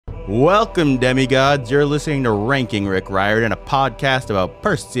Welcome, demigods. You're listening to Ranking Rick Riordan, a podcast about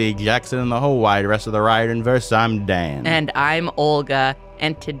Percy Jackson and the whole wide rest of the Riordanverse. I'm Dan. And I'm Olga.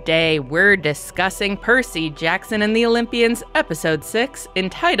 And today we're discussing Percy Jackson and the Olympians, Episode 6,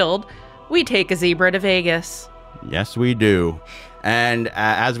 entitled, We Take a Zebra to Vegas. Yes, we do. And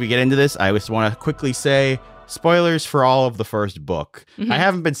as we get into this, I just want to quickly say, spoilers for all of the first book. I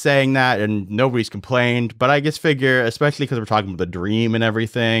haven't been saying that and nobody's complained, but I just figure, especially because we're talking about the dream and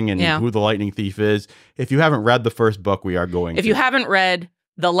everything and who the lightning thief is, if you haven't read the first book, we are going If you haven't read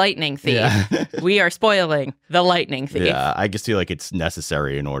The Lightning Thief, we are spoiling The Lightning Thief. Yeah, I just feel like it's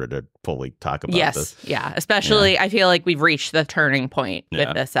necessary in order to fully talk about this. Yeah, especially I feel like we've reached the turning point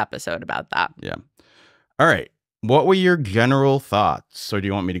with this episode about that. Yeah. All right. What were your general thoughts? Or do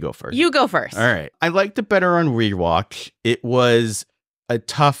you want me to go first? You go first. All right. I liked it better on rewatch. It was a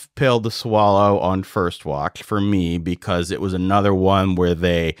tough pill to swallow on first watch for me because it was another one where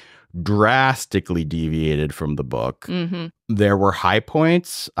they drastically deviated from the book. There were high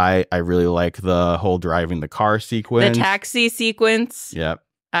points. I really like the whole driving the car sequence. The taxi sequence. Yep.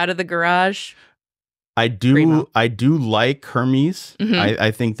 Out of the garage. I do like Hermes. I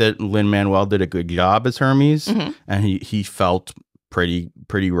think that Lin-Manuel did a good job as Hermes, and he felt pretty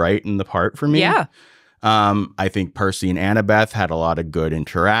right in the part for me. Yeah. I think Percy and Annabeth had a lot of good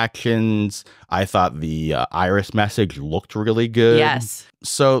interactions. I thought the Iris message looked really good. Yes.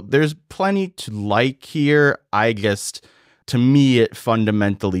 So there's plenty to like here. To me, it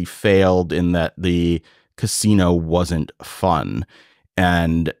fundamentally failed in that the casino wasn't fun.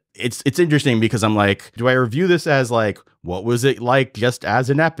 And it's interesting because I'm like, do I review this as like, what was it like just as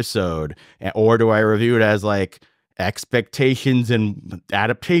an episode? Or do I review it as like expectations and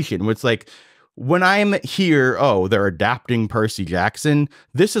adaptation? It's like, when I'm here, they're adapting Percy Jackson.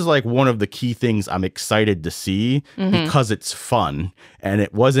 This is like one of the key things I'm excited to see because it's fun. And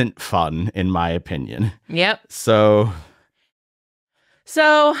it wasn't fun, in my opinion. Yep. So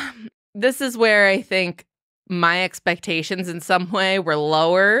this is where I think my expectations in some way were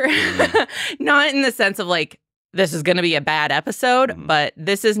lower. Not in the sense of like, this is going to be a bad episode, but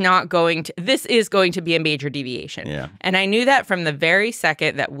this is going to be a major deviation. Yeah. And I knew that from the very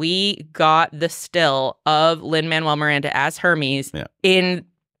second that we got the still of Lin-Manuel Miranda as Hermes in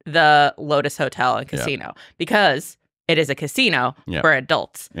the Lotus Hotel and Casino, because it is a casino for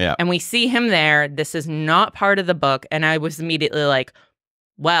adults. Yeah. And we see him there. This is not part of the book. And I was immediately like,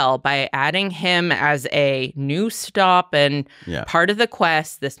 well, by adding him as a new stop and part of the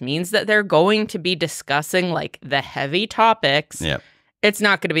quest, this means that they're going to be discussing like the heavy topics. Yep. It's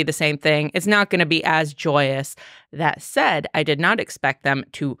not going to be the same thing. It's not going to be as joyous. That said, I did not expect them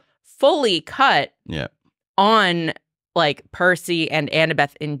to fully cut on like Percy and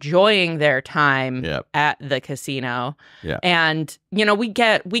Annabeth enjoying their time at the casino. Yeah. And, you know, we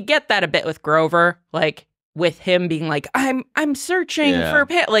get that a bit with Grover, like, with him being like, I'm searching for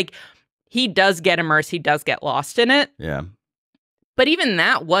like, he does get immersed, he does get lost in it. Yeah. But even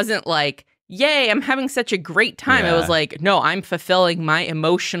that wasn't like, yay, I'm having such a great time. It was like, no, I'm fulfilling my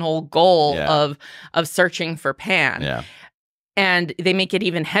emotional goal of searching for Pan. Yeah. And they make it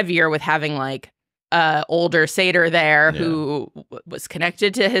even heavier with having like older satyr there who was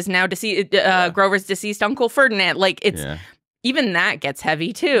connected to his now deceased Grover's deceased uncle Ferdinand. Like it's even that gets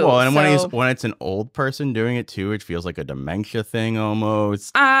heavy too. Well, and when it's an old person doing it too, it feels like a dementia thing almost.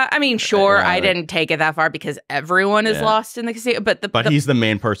 I mean, sure, I didn't take it that far because everyone is lost in the casino. But he's the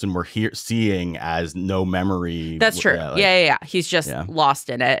main person we're seeing as no memory. That's true. Yeah. He's just lost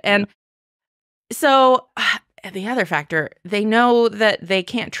in it. And so the other factor, they know that they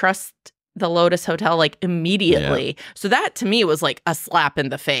can't trust the Lotus Hotel like immediately. So that to me was like a slap in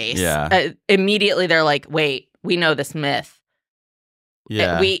the face. Immediately they're like, wait, we know this myth.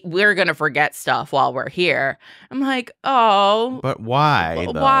 We're gonna forget stuff while we're here. I'm like, but why?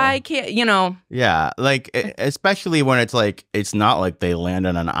 Why can't like especially when it's like it's not like they land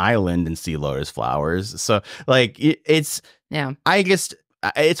on an island and see lotus flowers. So like I guess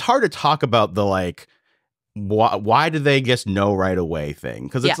it's hard to talk about the like why do they just know right away thing?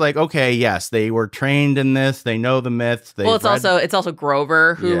 Because it's like, okay, yes, they were trained in this, they know the myths. It's also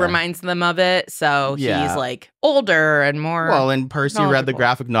Grover who reminds them of it, so he's like older and more. Well, and Percy read the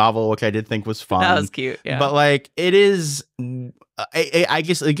graphic novel, which I did think was fun. That was cute, but like it is, I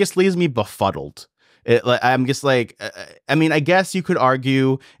guess it just leaves me befuddled. I'm just like, I mean, I guess you could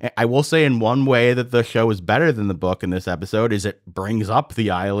argue, I will say in one way that the show is better than the book in this episode is it brings up the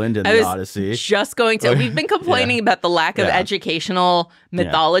island and the Odyssey. Just going to, we've been complaining about the lack of educational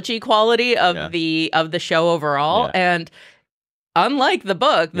mythology quality of the show overall. And unlike the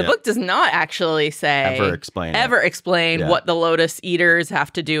book does not actually say ever explain what the Lotus Eaters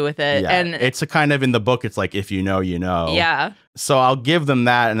have to do with it. Yeah. And it's a kind of, in the book, it's like, if you know, you know. Yeah. So I'll give them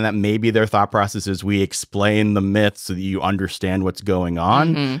that, and that maybe their thought process is we explain the myth so that you understand what's going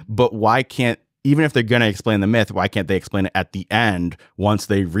on. But why can't, even if they're going to explain the myth, why can't they explain it at the end once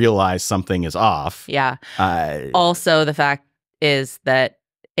they realize something is off? Yeah. Also, the fact is that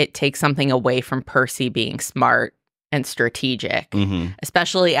it takes something away from Percy being smart and strategic,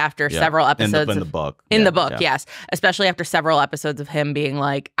 especially after several episodes in the book. In the book, yes. Especially after several episodes of him being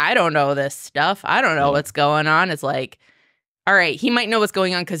like, I don't know this stuff. I don't know what's going on. It's like, all right, he might know what's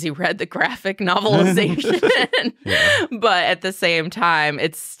going on because he read the graphic novelization. But at the same time,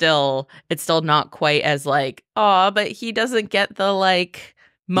 it's still not quite as like, oh, but he doesn't get the like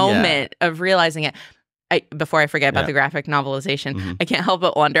moment of realizing it. Before I forget about the graphic novelization, I can't help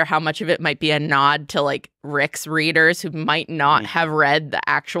but wonder how much of it might be a nod to like Rick's readers who might not have read the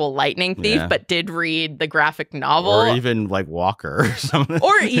actual Lightning Thief, but did read the graphic novel. Or even like Walker or something.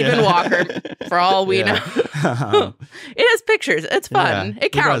 Or even Walker, for all we know. It has pictures. It's fun.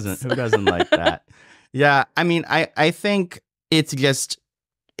 It counts. Who doesn't like that? Yeah, I mean, I think it's just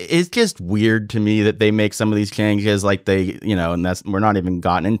weird to me that they make some of these changes, like they, and we're not even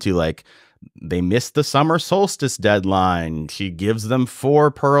gotten into like, they missed the summer solstice deadline. She gives them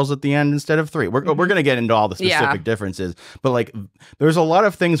 4 pearls at the end instead of 3. We're going to get into all the specific differences. But like, there's a lot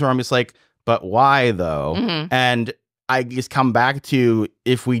of things where I'm just like, but why though? And I just come back to,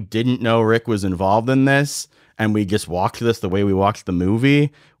 if we didn't know Rick was involved in this and we just watched this the way we watched the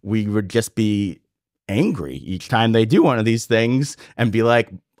movie, we would just be angry each time they do one of these things and be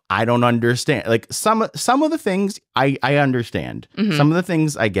like, I don't understand. Like some of the things I understand. Some of the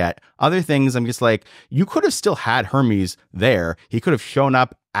things I get. Other things I'm just like, you could have still had Hermes there. He could have shown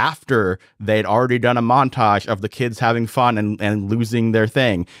up after they'd already done a montage of the kids having fun and losing their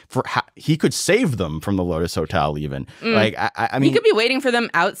thing. He could save them from the Lotus Hotel even. Like I mean, he could be waiting for them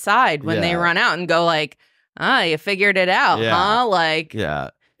outside when they run out and go like, you figured it out, huh? Like,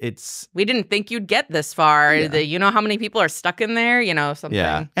 we didn't think you'd get this far. You know how many people are stuck in there? Something.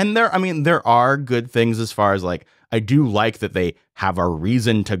 Yeah. And there are good things as far as like, I do like that they have a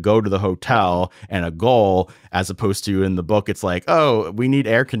reason to go to the hotel and a goal, as opposed to in the book, it's like, oh, we need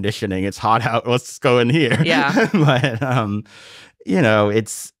air conditioning. It's hot out. Let's go in here. Yeah. But,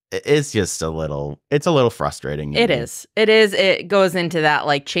 it's just a little frustrating. It is. It goes into that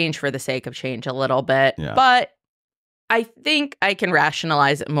like change for the sake of change a little bit. Yeah. But I think I can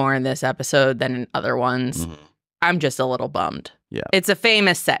rationalize it more in this episode than in other ones. I'm just a little bummed. Yeah. It's a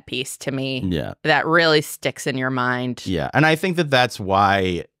famous set piece to me. Yeah. That really sticks in your mind. Yeah. And I think that's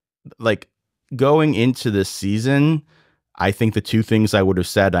why, like, going into this season, I think the 2 things I would have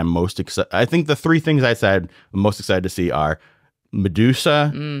said I'm most excited. I think the 3 things I said I'm most excited to see are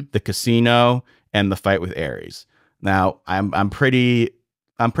Medusa, the casino, and the fight with Ares. Now, I'm pretty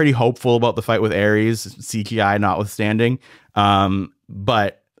hopeful about the fight with Ares, CGI notwithstanding.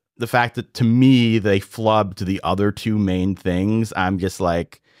 But the fact that, to me, they flubbed the other 2 main things, I'm just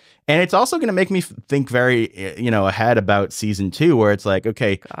like, and it's also going to make me think very, ahead about season 2, where it's like,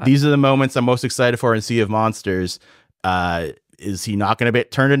 okay, these are the moments I'm most excited for in Sea of Monsters. Is he not going to get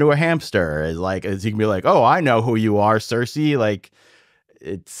turned into a hamster? Is he going to be like, oh, I know who you are, Cersei? Like,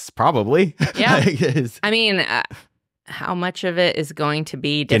 it's probably. Yeah. I mean, how much of it is going to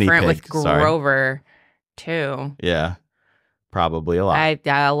be different with Grover, too? Yeah, probably a lot.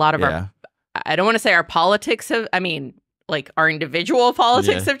 A lot of our, I don't want to say our politics have, I mean, like our individual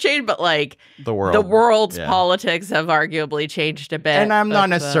politics have changed, but like the world's politics have arguably changed a bit. And I'm not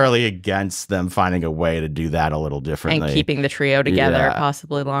necessarily against them finding a way to do that a little differently. And keeping the trio together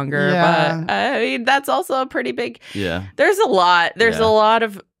possibly longer. But I mean, that's also a pretty big, there's a lot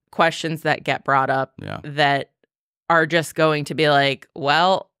of questions that get brought up that are just going to be like,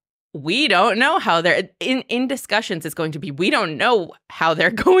 well, we don't know how they're in discussions. It's going to be, we don't know how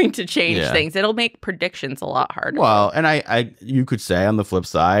they're going to change things. It'll make predictions a lot harder. Well, and you could say on the flip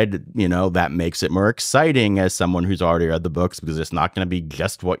side, that makes it more exciting as someone who's already read the books, because it's not going to be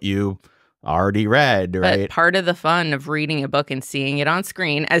just what you already read, right? But part of the fun of reading a book and seeing it on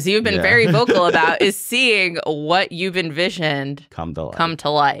screen, as you've been very vocal about, is seeing what you've envisioned come to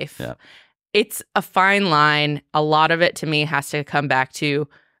life. Yeah. It's a fine line. A lot of it to me has to come back to,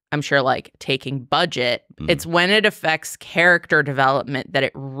 I'm sure, like taking budget. It's when it affects character development that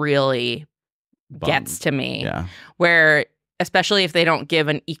it really gets to me. Yeah. Where, especially if they don't give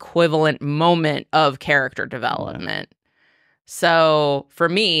an equivalent moment of character development. Yeah. So for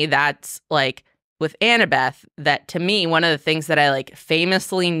me, that's like with Annabeth, that to me, one of the things that I like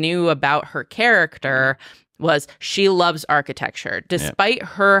famously knew about her character was she loves architecture. Despite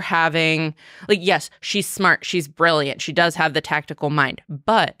her having, like, yes, she's smart, she's brilliant, she does have the tactical mind,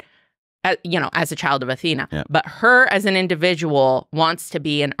 but, you know, as a child of Athena, but her as an individual wants to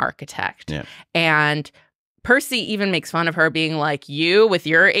be an architect. And Percy even makes fun of her being like, you with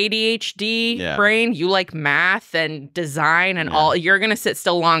your ADHD brain, you like math and design and all, you're going to sit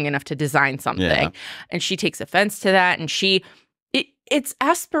still long enough to design something. And she takes offense to that. And it's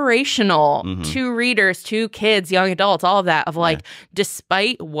aspirational to readers, to kids, young adults, all of that, of like,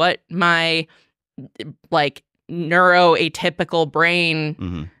 despite what my like neuroatypical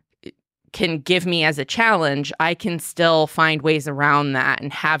brain can give me as a challenge, I can still find ways around that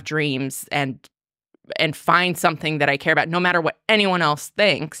and have dreams and find something that I care about, no matter what anyone else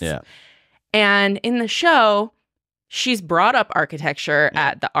thinks. And in the show, she's brought up architecture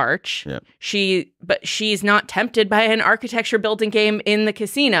at the Arch. But she's not tempted by an architecture building game in the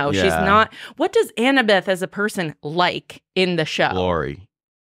casino. She's not. What does Annabeth as a person like in the show? Glory.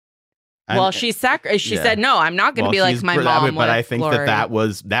 Well, she said, no, I'm not going to be like my mom. But I think that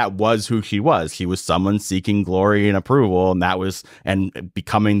was who she was. She was someone seeking glory and approval, and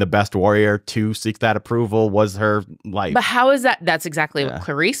becoming the best warrior to seek that approval was her life. But how is that? That's exactly what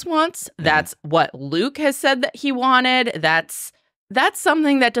Clarice wants. That's what Luke has said that he wanted. That's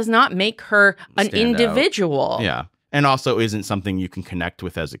something that does not make her an individual. And also isn't something you can connect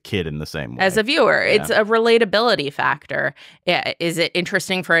with as a kid in the same way. As a viewer, it's a relatability factor. Is it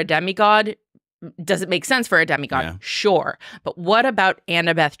interesting for a demigod? Does it make sense for a demigod? Sure. But what about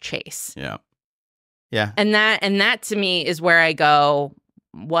Annabeth Chase? And that to me is where I go,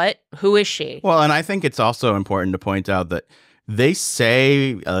 what? Who is she? Well, and I think it's also important to point out that they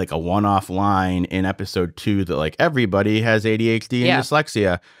say like a one-off line in episode 2 that like everybody has ADHD and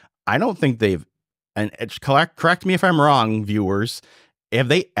dyslexia. I don't think they've, and correct me if I'm wrong, viewers, have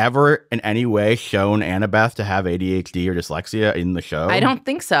they ever in any way shown Annabeth to have ADHD or dyslexia in the show? I don't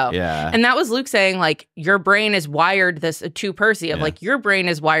think so. And that was Luke saying, like, your brain is wired to Percy, of like, your brain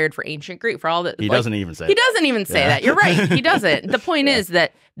is wired for ancient Greek, for all that. He doesn't even say He doesn't even say that. You're right. He doesn't. The point is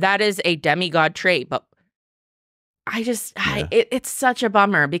that is a demigod trait, but it's such a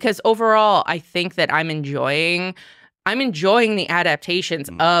bummer, because overall, I think that I'm enjoying the adaptations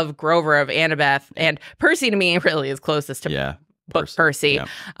of Grover, of Annabeth, and Percy to me really is closest to book Percy.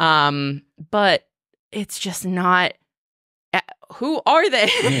 But it's just not. Who are they?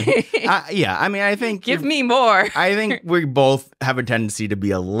 I mean, I think give me more. I think we both have a tendency to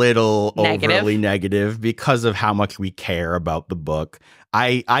be a little overly negative because of how much we care about the book.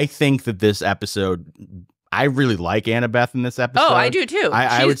 I think that this episode, I really like Annabeth in this episode. Oh, I do too.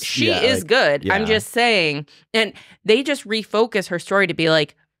 She is good. I'm just saying. And they just refocus her story to be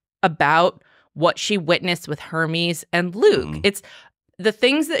like about what she witnessed with Hermes and Luke. It's the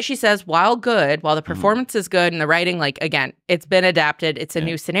things that she says, while good, while the performance is good and the writing, like, again, it's been adapted. It's a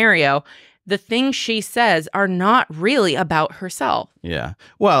new scenario. The things she says are not really about herself.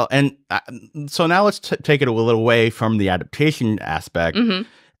 Well, and so now let's take it a little away from the adaptation aspect.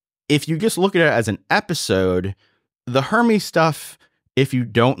 If you just look at it as an episode, the Hermes stuff, if you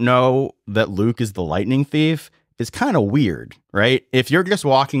don't know that Luke is the lightning thief, is kind of weird, right? If you're just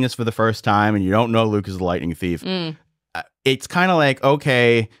watching this for the first time and you don't know Luke is the lightning thief, it's kind of like,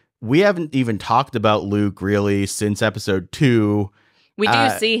 okay, we haven't even talked about Luke really since episode 2. We do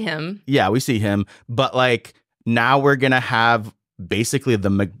see him. Yeah, we see him. But like now we're going to have basically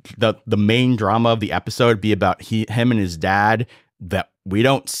the main drama of the episode be about him and his dad, that we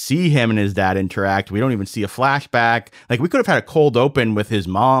don't see him and his dad interact. We don't even see a flashback. Like, we could have had a cold open with his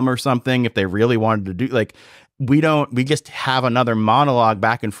mom or something if they really wanted to do, like, we just have another monologue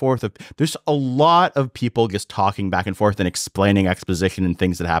back and forth. There's a lot of people just talking back and forth and explaining exposition and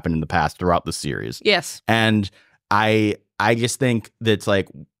things that happened in the past throughout the series. Yes. And I just think that's like,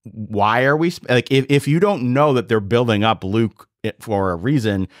 why are we, like, if you don't know that they're building up Luke for a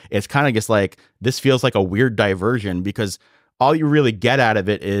reason, it's kind of just like, this feels like a weird diversion, because all you really get out of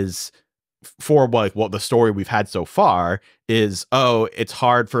it is, for like what the story we've had so far is, oh, it's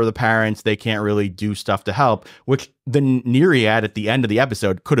hard for the parents, they can't really do stuff to help, which the Nereid at the end of the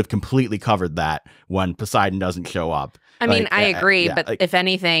episode could have completely covered that when Poseidon doesn't show up. I mean, I agree, but like, if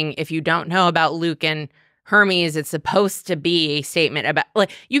anything, if you don't know about Luke and Hermes, it's supposed to be a statement about,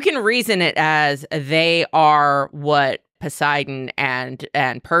 like, you can reason it as they are what Poseidon and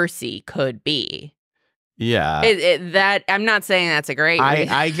Percy could be. That I'm not saying that's a great reason.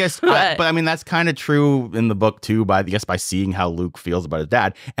 I guess, but I mean, that's kind of true in the book too, by seeing how Luke feels about his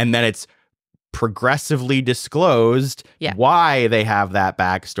dad. And then it's progressively disclosed why they have that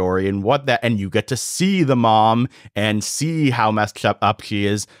backstory and what that, and you get to see the mom and see how messed up she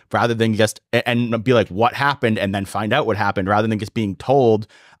is, rather than just and be like, what happened, and then find out what happened, rather than just being told.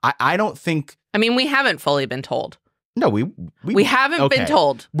 I don't think. I mean, we haven't fully been told. No, we haven't been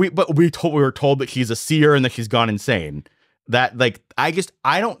told. We were told that she's a seer and that she's gone insane. That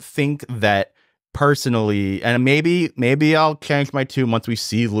I don't think that personally, and maybe I'll change my tune once we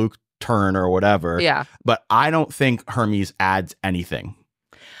see Luke turn or whatever. Yeah. But I don't think Hermes adds anything.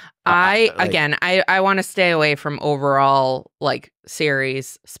 I want to stay away from overall like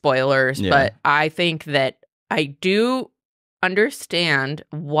series spoilers, but I think that I do understand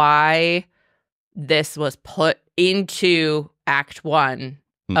why this was put into Act 1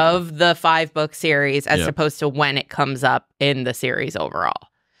 of the 5-book series as opposed to when it comes up in the series overall.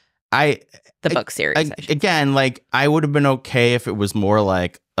 The book series. Again, like, I would have been okay if it was more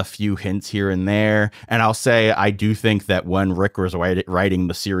like a few hints here and there. And I'll say I do think that when Rick was writing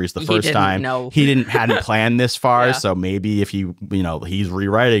the series the first time, he hadn't planned this far. So maybe if he's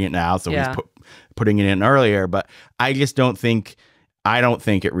rewriting it now, so he's putting it in earlier. But I just don't think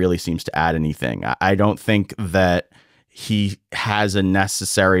it really seems to add anything. I don't think that he has a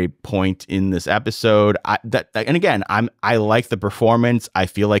necessary point in this episode. And again, I like the performance. I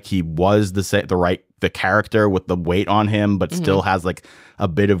feel like he was the character with the weight on him, but still has like a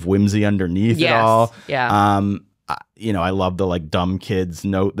bit of whimsy underneath it all. Yeah. I love the like dumb kids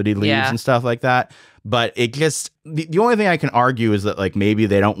note that he leaves and stuff like that. But it just the only thing I can argue is that like maybe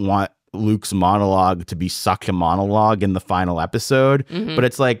they don't want Luke's monologue to be such a monologue in the final episode. But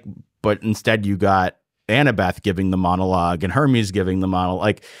it's like, but instead you got Annabeth giving the monologue and Hermes giving the monologue.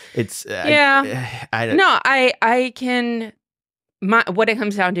 Like, it's I can. What it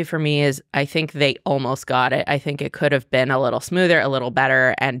comes down to for me is I think they almost got it. I think it could have been a little smoother, a little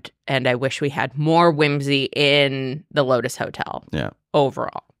better, and I wish we had more whimsy in the Lotus Hotel. Yeah.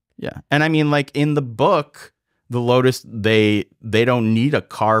 Overall. Yeah, and I mean, like in the book, the Lotus, they don't need a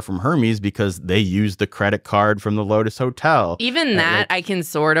car from Hermes because they use the credit card from the Lotus Hotel. Even that, I can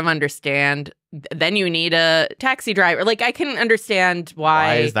sort of understand. Then you need a taxi driver. Like, I can understand why.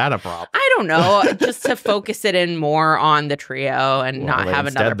 Why is that a problem? I don't know. Just to focus it in more on the trio and not have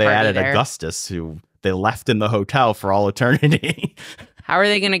another party there. Instead, they added Augustus, who they left in the hotel for all eternity. How are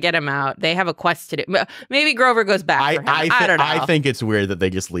they going to get him out? They have a quest to do. Maybe Grover goes back for him. I don't know. I think it's weird that they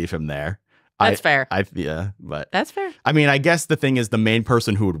just leave him there. That's fair. But that's fair. I mean, I guess the thing is, the main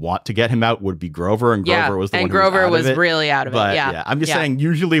person who would want to get him out would be Grover, and Grover was the one who was out of it. And Grover was really out of it. Yeah. I'm just saying,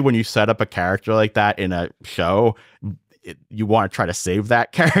 usually when you set up a character like that in a show, you want to try to save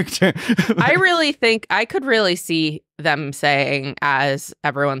that character. I really think I could really see them saying, as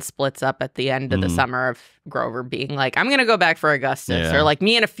everyone splits up at the end of the summer, of Grover being like, I'm going to go back for Augustus, or like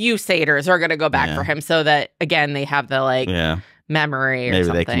me and a few satyrs are going to go back for him, so that, again, they have the like memory or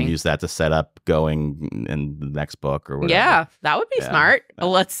something. Maybe they can use that to set up going in the next book or whatever. Yeah, that would be smart.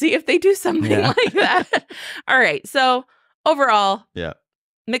 Let's see if they do something like that. All right. So overall,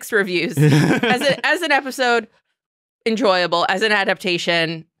 mixed reviews. As an episode, enjoyable. As an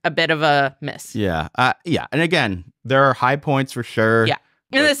adaptation, a bit of a miss. Yeah. And again, there are high points for sure. Yeah.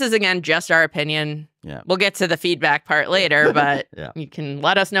 And this is, again, just our opinion. Yeah. We'll get to the feedback part later, but you can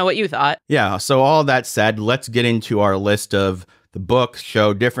let us know what you thought. Yeah. So all that said, let's get into our list of the book,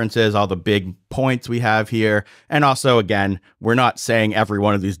 show differences, all the big points we have here. And also, again, we're not saying every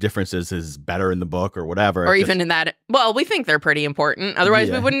one of these differences is better in the book or whatever. Or even in that. Well, we think they're pretty important.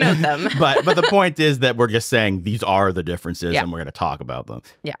 Otherwise, we wouldn't note them. but the point is that we're just saying these are the differences and we're going to talk about them.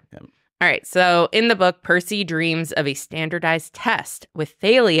 Yeah. All right. So in the book, Percy dreams of a standardized test with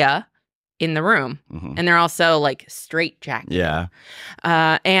Thalia in the room. And they're also like straitjacketed. Yeah.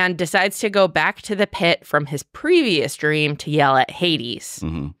 And decides to go back to the pit from his previous dream to yell at Hades.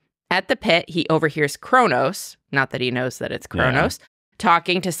 At the pit, he overhears Kronos, not that he knows that it's Kronos,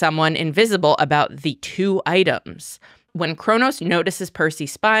 talking to someone invisible about the 2 items. When Kronos notices Percy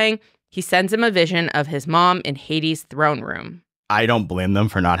spying, he sends him a vision of his mom in Hades' throne room. I don't blame them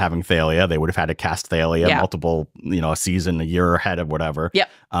for not having Thalia. They would have had to cast Thalia multiple, a season, a year ahead of whatever. Yep.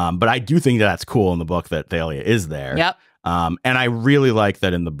 But I do think that's cool in the book that Thalia is there. Yep. And I really like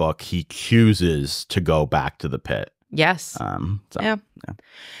that in the book he chooses to go back to the pit. Yes. Yeah.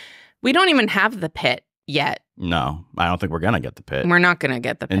 We don't even have the pit yet. No, I don't think we're going to get the pit. We're not going to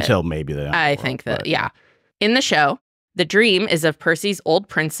get the pit. Until maybe the I think that, In the show, the dream is of Percy's old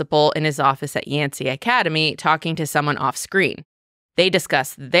principal in his office at Yancey Academy talking to someone off screen. They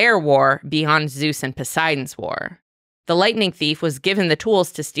discuss their war beyond Zeus and Poseidon's war. The lightning thief was given the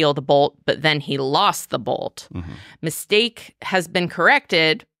tools to steal the bolt, but then he lost the bolt. Mistake has been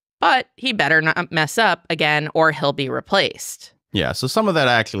corrected, but he better not mess up again or he'll be replaced. Yeah, so some of that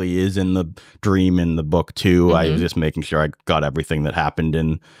actually is in the dream in the book too. I was just making sure I got everything that happened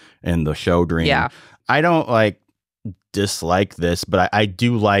in the show dream. Yeah. I don't dislike this, but I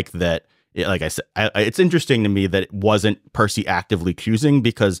do like that. Like I said, it's interesting to me that it wasn't Percy actively choosing,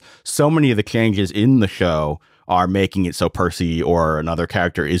 because so many of the changes in the show are making it so Percy or another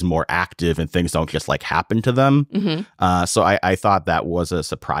character is more active and things don't just happen to them. So I thought that was a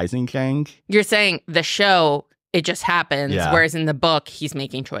surprising change. You're saying the show, it just happens, whereas in the book, he's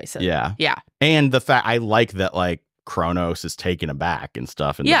making choices. Yeah. Yeah. And the fact I like that Kronos is taken aback and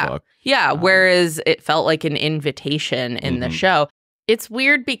stuff in the book. Yeah. Whereas it felt like an invitation in the show. It's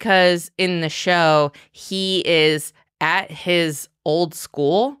weird because in the show, he is at his old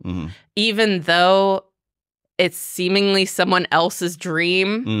school, even though it's seemingly someone else's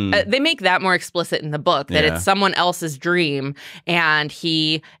dream. They make that more explicit in the book, that it's someone else's dream, and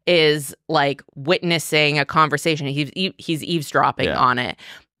he is witnessing a conversation. He's eavesdropping on it.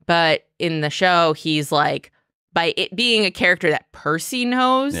 But in the show, he's by it being a character that Percy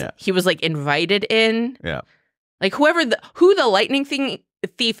knows, he was invited in. Yeah. Who the lightning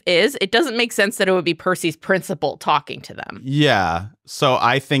thief is, it doesn't make sense that it would be Percy's principal talking to them. Yeah. So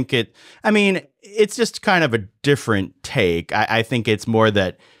I think it's just kind of a different take. I think it's more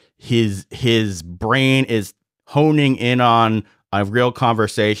that his brain is honing in on a real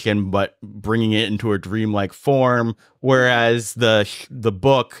conversation, but bringing it into a dreamlike form. Whereas the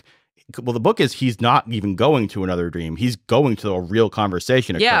book, the book is he's not even going to another dream. He's going to a real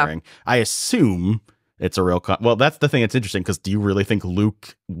conversation occurring. I assume it's a real well, that's the thing that's interesting, because do you really think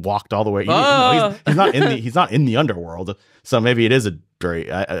Luke walked all the way? He's not in the underworld, so maybe it is a dream.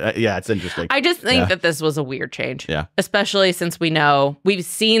 Yeah, it's interesting. I just think that this was a weird change. Yeah, especially since we've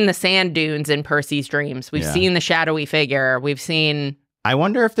seen the sand dunes in Percy's dreams. We've seen the shadowy figure. We've seen. I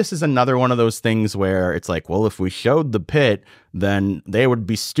wonder if this is another one of those things where it's well, if we showed the pit, then they would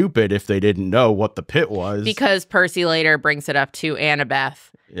be stupid if they didn't know what the pit was. Because Percy later brings it up to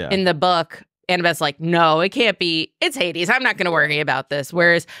Annabeth in the book. Annabeth's no, it can't be. It's Hades. I'm not going to worry about this.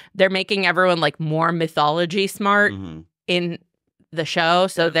 Whereas they're making everyone more mythology smart in the show.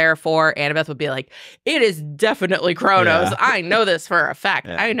 So therefore, Annabeth would be it is definitely Kronos. I know this for a fact.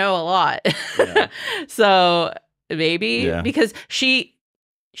 I know a lot. So maybe because she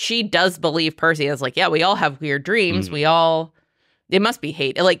does believe Percy is we all have weird dreams. It must be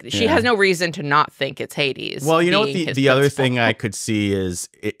Hades. She has no reason to not think it's Hades. Well, you know what the other thing I could see is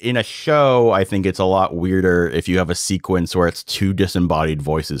in a show, I think it's a lot weirder if you have a sequence where it's two disembodied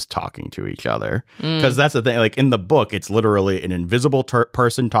voices talking to each other. Because that's the thing. In the book, it's literally an invisible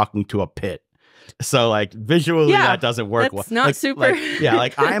person talking to a pit. So visually that doesn't work well. It's not super.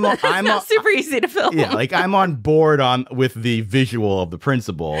 I'm not super easy to film. Yeah, I'm on board with the visual of the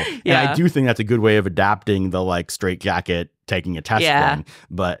principal. And I do think that's a good way of adapting the straitjacket taking a test thing.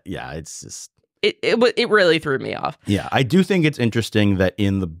 But yeah, it's just it really threw me off. Yeah, I do think it's interesting that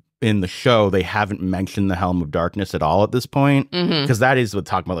in the show they haven't mentioned the Helm of Darkness at all at this point, because that is what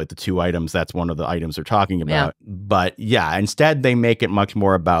talking about the two items. That's one of the items they're talking about. Yeah. But yeah, instead they make it much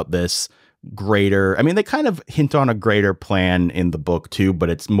more about this greater, they kind of hint on a greater plan in the book too, but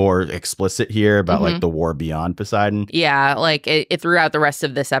it's more explicit here about the war beyond Poseidon. Yeah, it throughout the rest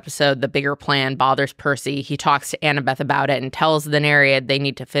of this episode, the bigger plan bothers Percy. He talks to Annabeth about it and tells the Nereid they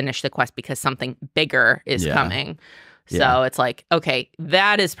need to finish the quest because something bigger is coming. So it's okay,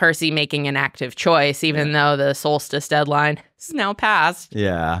 that is Percy making an active choice, even though the solstice deadline is now passed.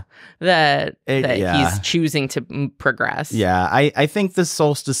 Yeah. That he's choosing to progress. Yeah, I think the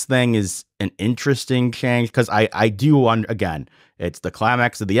solstice thing is an interesting change, because I do, again, it's the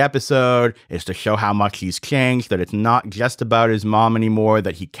climax of the episode. It's to show how much he's changed, that it's not just about his mom anymore,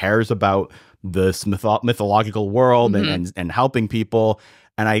 that he cares about this mythological world and helping people.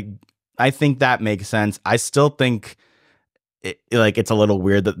 And I think that makes sense. I still think it's a little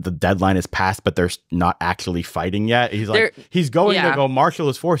weird that the deadline is passed, but they're not actually fighting yet. He's going to go marshal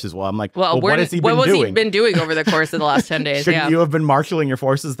his forces. Well, I'm well what has he been doing? What was he been doing over the course of the last 10 days? Shouldn't you have been marshaling your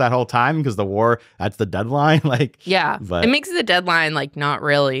forces that whole time? Because the war, that's the deadline. But it makes the deadline not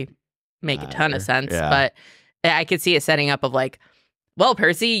really make a ton of sense. Yeah. But I could see it setting up of well,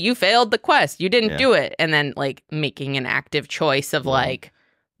 Percy, you failed the quest. You didn't do it. And then making an active choice of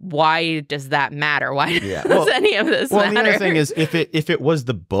why does that matter? Why does any of this matter? The other thing is, if it was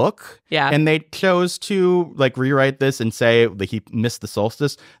the book, and they chose to rewrite this and say that he missed the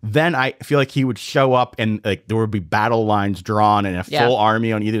solstice, then I feel he would show up and there would be battle lines drawn and a full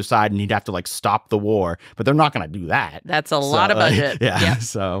army on either side, and he'd have to stop the war. But they're not going to do that. That's a lot of budget.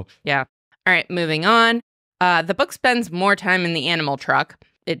 So All right, moving on. The book spends more time in the animal truck.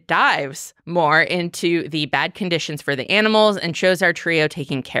 it dives more into the bad conditions for the animals and shows our trio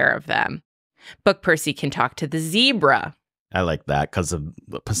taking care of them. Book Percy can talk to the zebra. I like that because of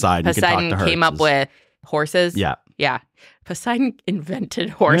Poseidon can talk to horses. Came up with horses. Yeah. Yeah. Poseidon invented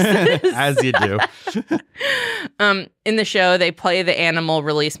horses. As you do. In the show, they play the animal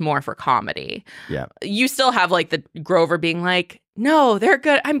release more for comedy. Yeah. You still have like the Grover being like, no, they're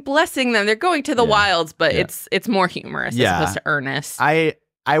good. I'm blessing them. They're going to the wilds, but it's more humorous as opposed to earnest. I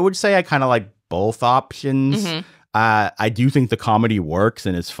would say I kind of like both options. I do think the comedy works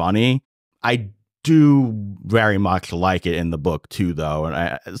and is funny. I do very much like it in the book too, though,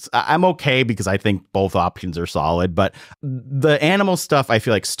 and I'm okay because I think both options are solid. But the animal stuff I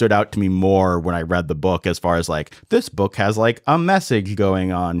feel like stood out to me more when I read the book, as far as like this book has like a message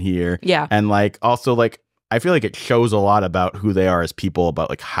going on here, and like also like I feel like it shows a lot about who they are as people,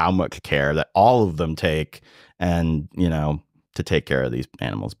 about like how much care that all of them take, and you know, to take care of these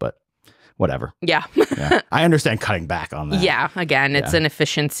animals, but. Whatever. Yeah. I understand cutting back on that. Yeah. Again, it's an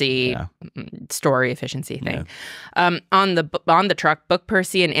efficiency, story efficiency thing. On the truck, Book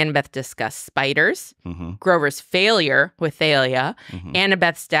Percy and Annabeth discuss spiders, Grover's failure with Thalia,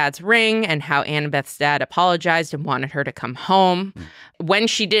 Annabeth's dad's ring, and how Annabeth's dad apologized and wanted her to come home. When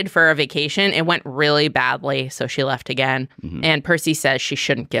she did for a vacation, it went really badly, so she left again. And Percy says she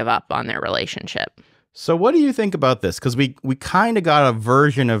shouldn't give up on their relationship. So what do you think about this? Because we kind of got a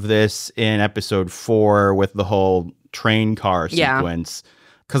version of this in episode 4 with the whole train car sequence.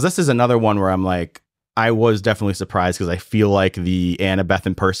 Because this is another one where I'm like, I was definitely surprised because I feel like the Annabeth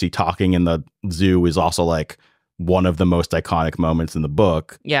and Percy talking in the zoo is also like one of the most iconic moments in the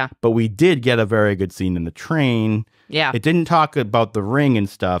book. Yeah. But we did get a very good scene in the train. Yeah. It didn't talk about the ring and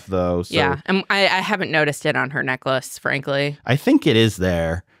stuff, though. So yeah. And I haven't noticed it on her necklace, frankly. I think it is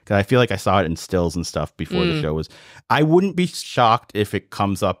there. I feel like I saw it in stills and stuff before the show was. I wouldn't be shocked if it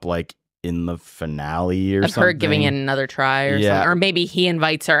comes up like in the finale or something. Her giving it another try or something. Or maybe he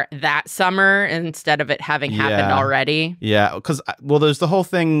invites her that summer instead of it having happened already. Yeah, because, well, there's the whole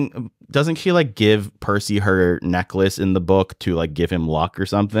thing. Doesn't she like give Percy her necklace in the book to like give him luck or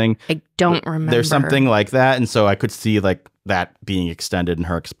something? I don't remember. There's something like that. And so I could see like that being extended and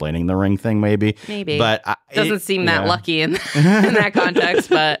her explaining the ring thing maybe. But doesn't seem that lucky in that context.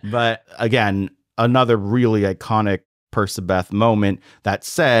 But again, another really iconic Percabeth moment. That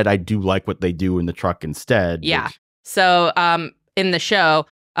said, I do like what they do in the truck instead. Yeah. So in the show,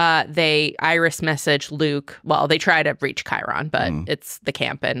 they Iris message Luke. Well, they try to reach Chiron, but it's the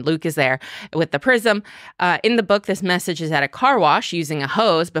camp, and Luke is there with the prism. In the book, this message is at a car wash using a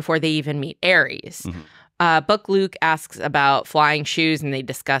hose before they even meet Ares. Book Luke asks about flying shoes, and they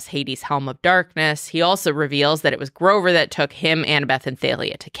discuss Hades' Helm of Darkness. He also reveals that it was Grover that took him, Annabeth, and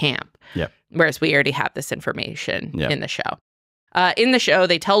Thalia to camp. Yep. Whereas we already have this information in the show. In the show,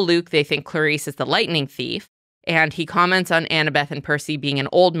 they tell Luke they think Clarice is the lightning thief, and he comments on Annabeth and Percy being an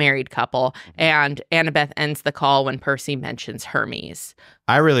old married couple, and Annabeth ends the call when Percy mentions Hermes.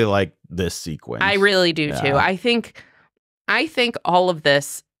 I really like this sequence. I really do, too. I think all of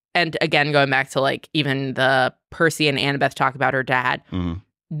this, and again, going back to like even the Percy and Annabeth talk about her dad,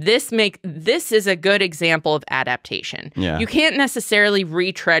 this is a good example of adaptation. Yeah. You can't necessarily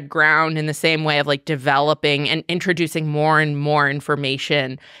retread ground in the same way of like developing and introducing more and more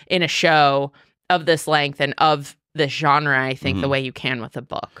information in a show of this length and of this genre, I think, the way you can with a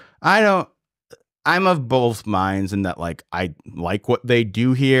book. I'm of both minds in that like I like what they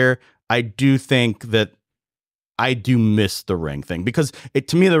do here. I do think that I do miss the ring thing because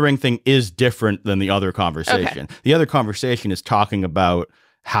to me, the ring thing is different than the other conversation. Okay. The other conversation is talking about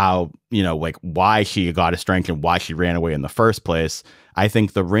how, you know, like why she got a strength and why she ran away in the first place. I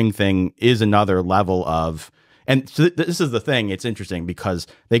think the ring thing is another level of, and so this is the thing. It's interesting because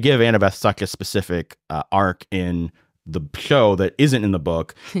they give Annabeth such a specific arc in the show that isn't in the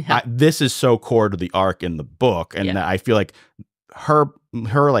book. Yeah. This is so core to the arc in the book. And I feel like her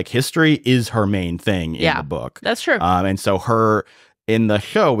like history is her main thing in the book. That's true. And so her in the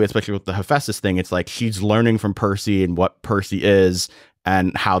show, especially with the Hephaestus thing, it's like she's learning from Percy and what Percy is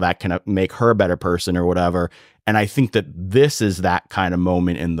and how that can make her a better person or whatever. And I think that this is that kind of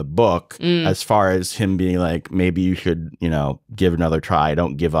moment in the book as far as him being like, maybe you should, you know, give another try.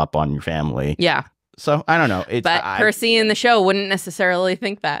 Don't give up on your family. Yeah. So I don't know. But Percy in the show wouldn't necessarily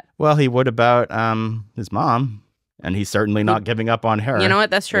think that. Well, he would about his mom. And he's certainly not giving up on her. You know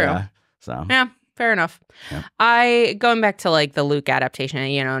what? That's true. Yeah. So yeah, fair enough. Yeah. Going back to like the Luke adaptation,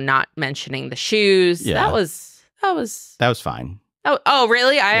 you know, not mentioning the shoes. Yeah. That was fine. Oh,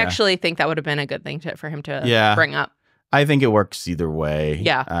 really? I actually think that would have been a good thing for him to bring up. I think it works either way.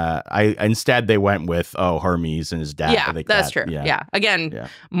 Yeah. Instead they went with Hermes and his dad. Yeah, that's true. Yeah. Again,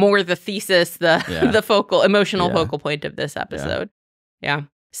 more the thesis, the emotional focal point of this episode. Yeah.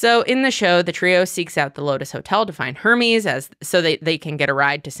 So in the show, the trio seeks out the Lotus Hotel to find Hermes so they can get a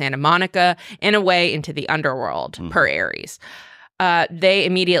ride to Santa Monica and a way into the underworld per Aries. They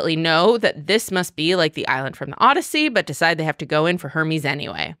immediately know that this must be like the island from the Odyssey, but decide they have to go in for Hermes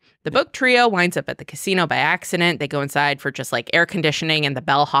anyway. The book trio winds up at the casino by accident. They go inside for just like air conditioning, and the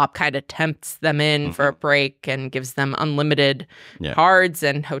bellhop kind of tempts them in for a break and gives them unlimited cards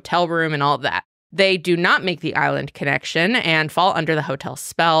and hotel room and all of that. They do not make the island connection and fall under the hotel's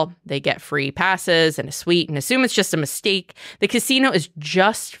spell. They get free passes and a suite and assume it's just a mistake. The casino is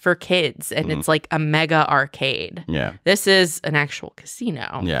just for kids, and it's like a mega arcade. Yeah. This is an actual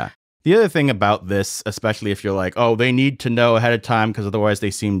casino. Yeah. The other thing about this, especially if you're like, oh, they need to know ahead of time because otherwise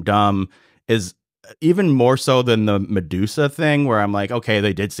they seem dumb, is even more so than the Medusa thing where I'm like, okay,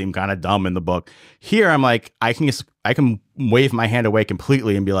 they did seem kind of dumb in the book. Here, I'm like, I can wave my hand away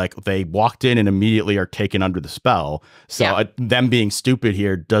completely and be like, they walked in and immediately are taken under the spell. So them being stupid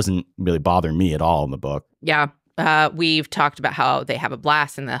here doesn't really bother me at all in the book. Yeah. We've talked about how they have a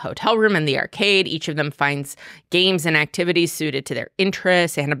blast in the hotel room and the arcade. Each of them finds games and activities suited to their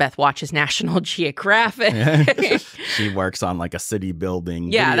interests. Annabeth watches National Geographic. She works on like a city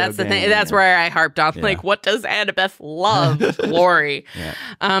building. Yeah, that's the thing. That's where I harped on. Like, what does Annabeth love? Glory.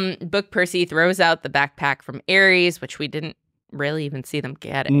 Book Percy throws out the backpack from Aries, which we didn't really even see them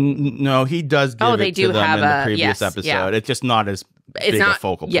getting. No, he does give it to them in the previous episode. Yeah. It's just not as big a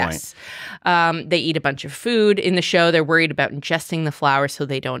focal point. They eat a bunch of food. In the show, they're worried about ingesting the flour so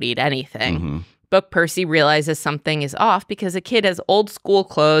they don't eat anything. Book Percy realizes something is off because a kid has old school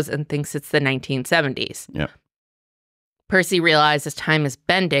clothes and thinks it's the 1970s. Yep. Percy realizes time is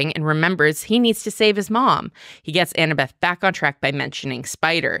bending and remembers he needs to save his mom. He gets Annabeth back on track by mentioning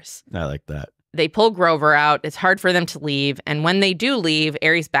spiders. I like that. They pull Grover out. It's hard for them to leave. And when they do leave,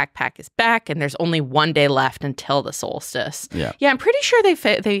 Aries' backpack is back, and there's only one day left until the solstice. Yeah, I'm pretty sure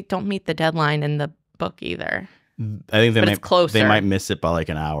they don't meet the deadline in the book either. I think they might miss it by like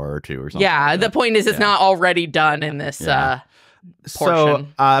an hour or two or something. Yeah, like the point is it's not already done in this portion. So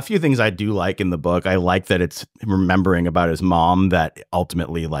a few things I do like in the book. I like that it's remembering about his mom that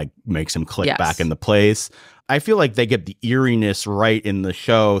ultimately like makes him click back into place. I feel like they get the eeriness right in the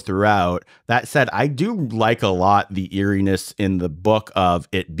show throughout. That said, I do like a lot the eeriness in the book of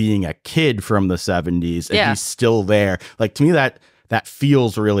it being a kid from the 70s and he's still there. Like, to me, that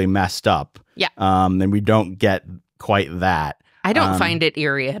feels really messed up. Yeah. And we don't get quite that. I don't find it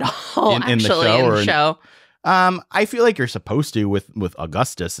eerie at all, in the show. I feel like you're supposed to with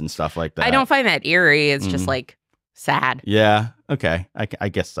Augustus and stuff like that. I don't find that eerie. It's just like sad. Yeah. Okay. I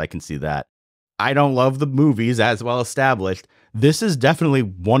guess I can see that. I don't love the movies, as well established. This is definitely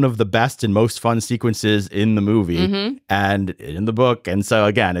one of the best and most fun sequences in the movie and in the book. And so,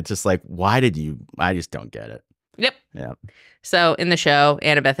 again, it's just like, I just don't get it. Yep. Yeah. So in the show,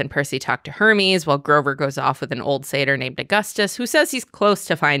 Annabeth and Percy talk to Hermes while Grover goes off with an old satyr named Augustus, who says he's close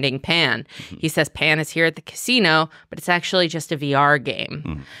to finding Pan. He says Pan is here at the casino, but it's actually just a VR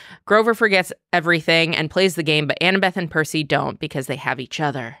game. Grover forgets everything and plays the game, but Annabeth and Percy don't because they have each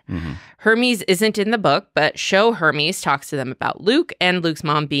other. Hermes isn't in the book, but show Hermes talks to them about Luke and Luke's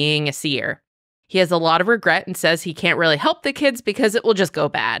mom being a seer. He has a lot of regret and says he can't really help the kids because it will just go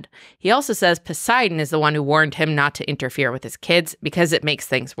bad. He also says Poseidon is the one who warned him not to interfere with his kids because it makes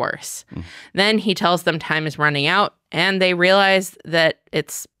things worse. Then he tells them time is running out, and they realize that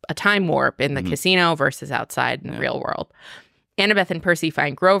it's a time warp in the casino versus outside in the real world. Annabeth and Percy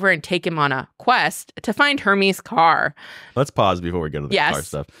find Grover and take him on a quest to find Hermes' car. Let's pause before we go to the car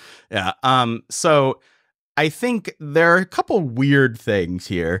stuff. Yeah. So I think there are a couple weird things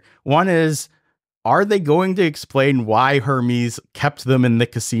here. One is, are they going to explain why Hermes kept them in the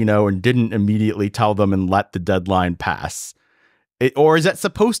casino and didn't immediately tell them and let the deadline pass? Or is that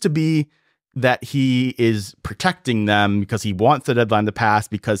supposed to be that he is protecting them because he wants the deadline to pass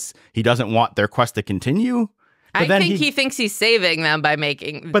because he doesn't want their quest to continue? But I think he thinks he's saving them by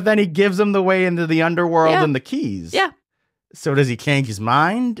making... But then he gives them the way into the underworld and the keys. Yeah. So does he change his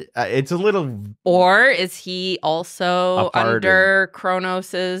mind? It's a little... Or is he also under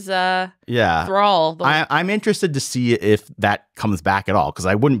Kronos's thrall? I'm interested to see if that comes back at all, because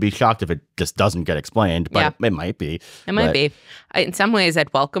I wouldn't be shocked if it just doesn't get explained, but it might be. It might be. In some ways,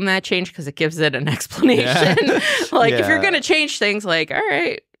 I'd welcome that change because it gives it an explanation. If you're going to change things, like, all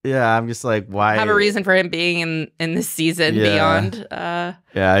right. Yeah, I'm just like, why have a reason for him being in this season beyond?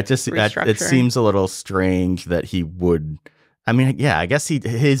 It seems a little strange that he would. I mean, I guess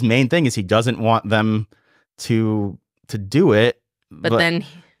his main thing is he doesn't want them to to do it. But then...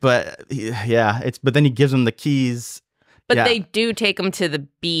 But then he gives him the keys. But they do take him to the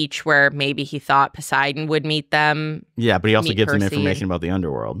beach where maybe he thought Poseidon would meet them. Yeah, but he also gives Percy. him information about the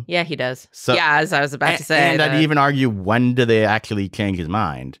underworld. Yeah, he does. So, yeah, as I was about to say. And I'd even argue, when do they actually change his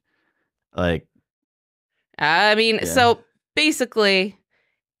mind? Like... I mean, so basically,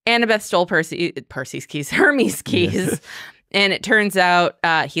 Annabeth stole Percy's keys, Hermes' keys. And it turns out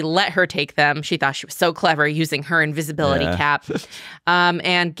he let her take them. She thought she was so clever using her invisibility cap,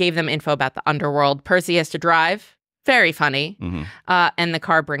 and gave them info about the underworld. Percy has to drive. Very funny. And the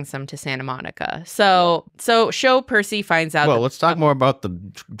car brings them to Santa Monica. So show Percy finds out. Well, let's talk more about the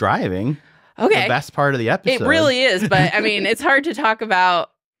driving. Okay. The best part of the episode. It really is. But I mean, it's hard to talk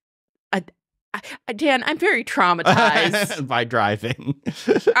about. Dan, I'm very traumatized by driving.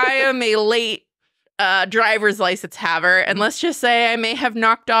 I am a late driver's license haver, and let's just say I may have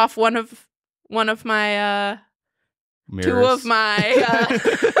knocked off one of my mirrors.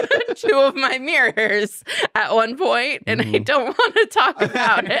 two of my mirrors at one point, and I don't want to talk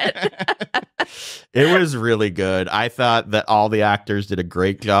about it. It was really good. I thought that all the actors did a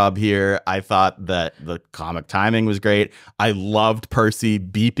great job here. I thought that the comic timing was great. I loved Percy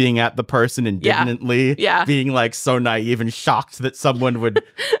beeping at the person indignantly, being like so naive and shocked that someone would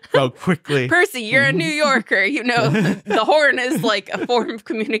go quickly. Percy, you're a New Yorker. You know, the horn is like a form of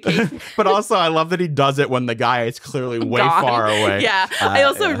communication. But also, I love that he does it when the guy is clearly way far away. Yeah. I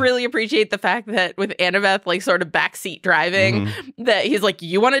also really appreciate the fact that with Annabeth, like sort of backseat driving, that he's like,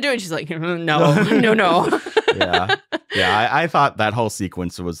 you want to do it? She's like, no. I thought that whole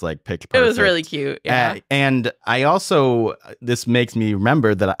sequence was like pitch perfect. It was really cute. Yeah. And I also, this makes me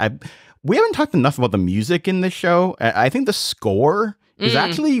remember that we haven't talked enough about the music in this show. I think the score is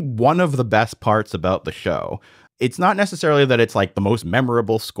actually one of the best parts about the show. It's not necessarily that it's like the most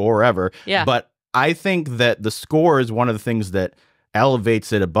memorable score ever, but I think that the score is one of the things that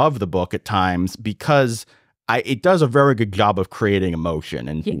elevates it above the book at times, because it does a very good job of creating emotion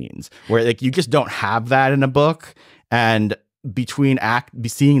and scenes where like you just don't have that in a book. And between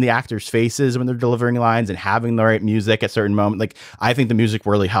seeing the actors' faces when they're delivering lines and having the right music at certain moments, like I think the music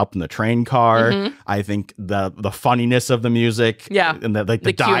really helped in the train car. I think the funniness of the music, and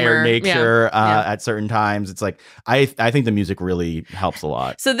the dire nature at certain times. It's like I think the music really helps a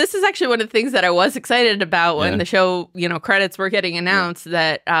lot. So this is actually one of the things that I was excited about when the show, credits were getting announced.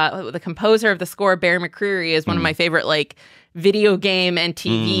 That the composer of the score, Barry McCreary, is one of my favorite video game and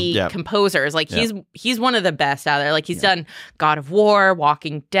TV composers. Like he's one of the best out there. Like he's done God of War,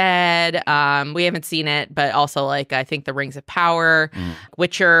 Walking Dead. We haven't seen it, but also like I think The Rings of Power,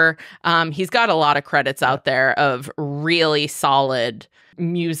 Witcher. He's got a lot of credits out there of really solid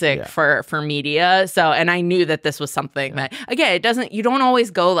music for media. So, and I knew that this was something that, again, you don't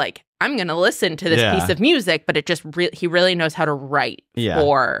always go like, I'm going to listen to this piece of music, but it just he really knows how to write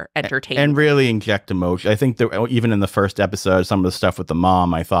for entertainment. And really inject emotion. I think that even in the first episode, some of the stuff with the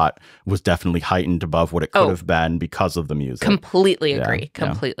mom, I thought was definitely heightened above what it could have been because of the music. Completely agree.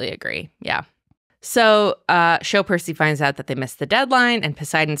 Completely agree. Yeah. So show Percy finds out that they missed the deadline, and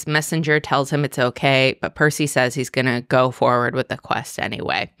Poseidon's messenger tells him it's okay, but Percy says he's going to go forward with the quest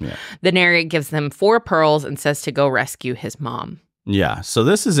anyway. The narrator gives them 4 pearls and says to go rescue his mom. Yeah, so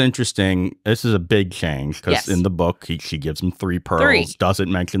this is interesting. This is a big change because in the book, she gives him 3 pearls,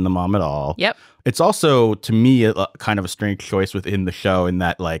 doesn't mention the mom at all. It's also, to me, kind of a strange choice within the show in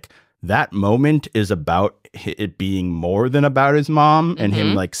that, like, that moment is about it being more than about his mom and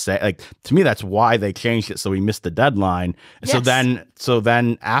him to me, that's why they changed it. So he missed the deadline. So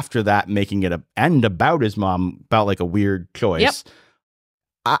then after that, making it end about his mom felt like a weird choice.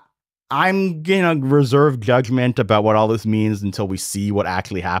 I'm going to reserve judgment about what all this means until we see what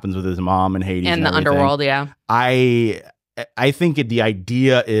actually happens with his mom and Hades and the underworld. I think the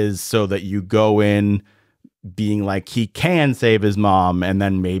idea is so that you go in being like he can save his mom, and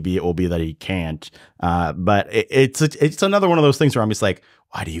then maybe it will be that he can't. But it's another one of those things where I'm just like,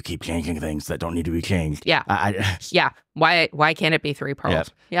 why do you keep changing things that don't need to be changed? Why can't it be 3 pearls?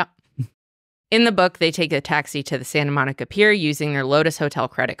 In the book, they take a taxi to the Santa Monica Pier using their Lotus Hotel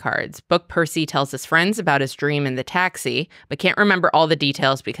credit cards. Book Percy tells his friends about his dream in the taxi, but can't remember all the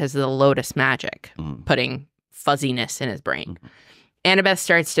details because of the Lotus magic, putting fuzziness in his brain. Annabeth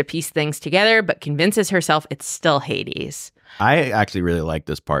starts to piece things together, but convinces herself it's still Hades. I actually really like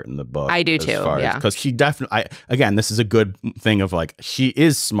this part in the book. I do too, because she definitely, again, this is a good thing of like, she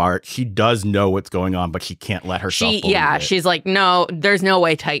is smart. She does know what's going on, but she can't let herself believe it. She's like, no, there's no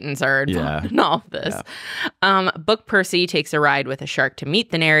way Titans are involved in all of this. Book Percy takes a ride with a shark to meet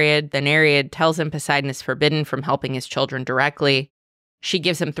the Nereid. The Nereid tells him Poseidon is forbidden from helping his children directly. She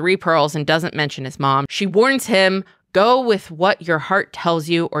gives him 3 pearls and doesn't mention his mom. She warns him, Go with what your heart tells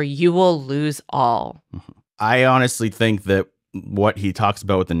you, or you will lose all. I honestly think that what he talks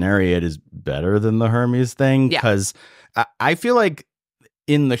about with the Nereid is better than the Hermes thing, because I feel like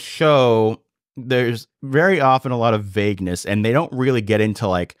in the show, there's very often a lot of vagueness, and they don't really get into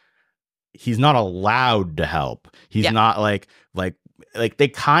like, he's not allowed to help. He's not like they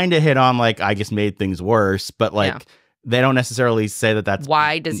kind of hit on like, I just made things worse, but like they don't necessarily say that that's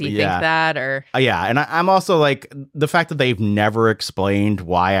why does he think that, or and I'm also like, the fact that they've never explained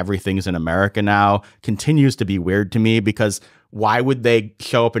why everything's in America now continues to be weird to me, because why would they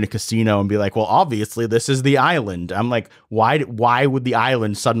show up in a casino and be like, well, obviously this is the island? I'm like, why would the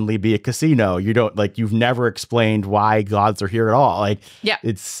island suddenly be a casino? You don't, like, you've never explained why gods are here at all. Like,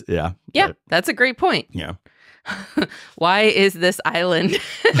 it's that's a great point. Why is this island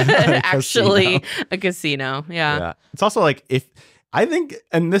actually a casino? It's also like, if I think,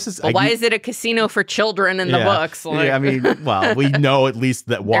 and this is why is it a casino for children in the books? Like, I mean, well, we know at least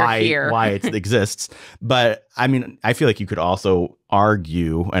that why it exists. But I mean, I feel like you could also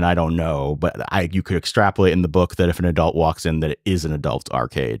argue, and I don't know, but you could extrapolate in the book that if an adult walks in, that it is an adult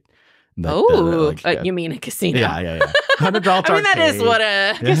arcade. You mean a casino? Yeah. An adult arcade. That is what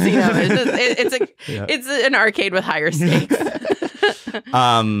a casino is. It's an arcade with higher stakes.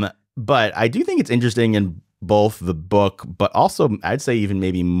 But I do think it's interesting in both the book, but also I'd say even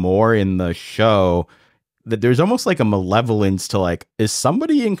maybe more in the show, that there's almost like a malevolence to like, is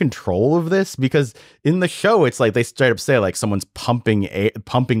somebody in control of this? Because in the show, it's like they straight up say like someone's pumping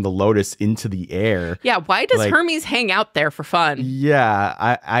the lotus into the air. Yeah, why does Hermes hang out there for fun? Yeah,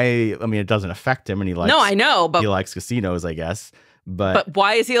 I mean, it doesn't affect him, and he likes. No, I know, but he likes casinos, I guess. But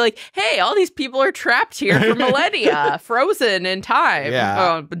why is he like, hey, all these people are trapped here for millennia, frozen in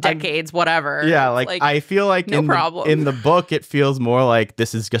time, decades, whatever. Yeah, like I feel like no problem. In the book, it feels more like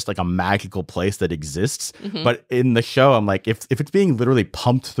this is just like a magical place that exists. But in the show, I'm like, if it's being literally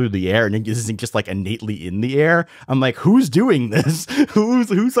pumped through the air and it isn't just like innately in the air, I'm like, who's doing this?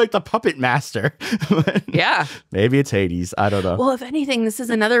 Who's like the puppet master? Maybe it's Hades. I don't know. Well, if anything, this is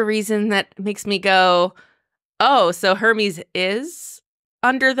another reason that makes me go, oh, so Hermes is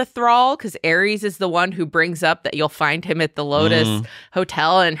under the thrall, because Ares is the one who brings up that you'll find him at the Lotus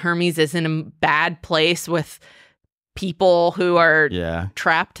Hotel, and Hermes is in a bad place with people who are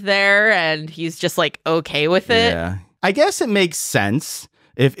trapped there, and he's just like okay with it. Yeah, I guess it makes sense.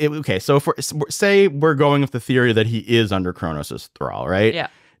 So say we're going with the theory that he is under Kronos' thrall, right? Yeah.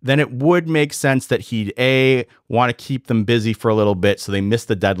 Then it would make sense that he'd want to keep them busy for a little bit so they miss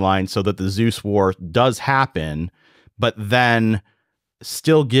the deadline, so that the Zeus War does happen, but then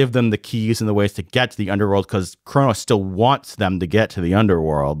still give them the keys and the ways to get to the underworld, because Kronos still wants them to get to the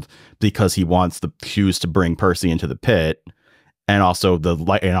underworld because he wants the shoes to bring Percy into the pit, and also the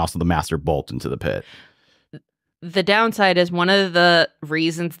master bolt into the pit. The downside is, one of the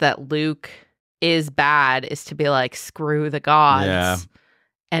reasons that Luke is bad is to be like, screw the gods. Yeah.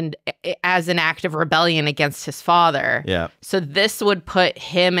 And as an act of rebellion against his father. Yeah. So this would put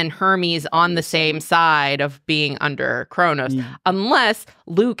him and Hermes on the same side of being under Kronos, unless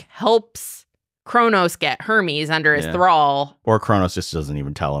Luke helps Kronos get Hermes under his thrall. Or Kronos just doesn't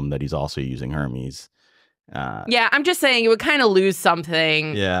even tell him that he's also using Hermes. I'm just saying it would kind of lose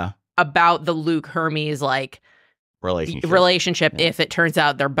something about the Luke-Hermes like relationship if it turns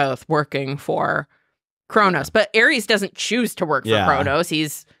out they're both working for Kronos. But Ares doesn't choose to work for Kronos.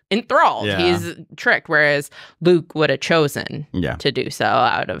 He's enthralled. He's tricked, whereas Luke would have chosen to do so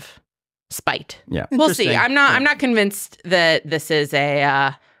out of spite. We'll see. I'm not convinced that this is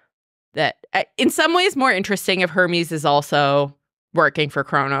in some ways more interesting if Hermes is also working for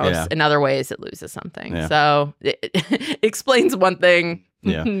Kronos. In other ways, it loses something. So it explains one thing.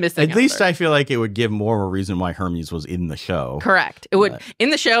 Missing at least I feel like it would give more of a reason why Hermes was in the show. Correct. It would,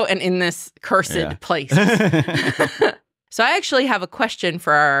 in the show and in this cursed place. So I actually have a question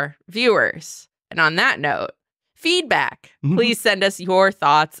for our viewers. And on that note, feedback. Please send us your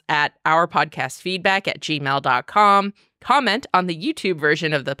thoughts at ourpodcastfeedback@gmail.com. Comment on the YouTube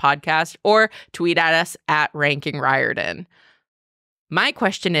version of the podcast, or tweet at us at Ranking Riordan. My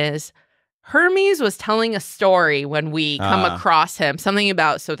question is, Hermes was telling a story when we come across him, something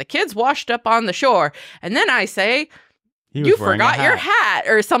about, so the kids washed up on the shore, and then I say, you forgot your hat,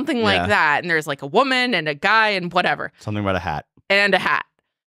 or something like that. And there's like a woman and a guy and whatever. Something about a hat. And a hat.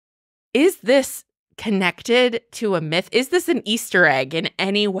 Is this connected to a myth? Is this an Easter egg in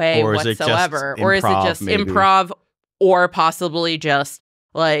any way whatsoever? Or is it just improv, or possibly just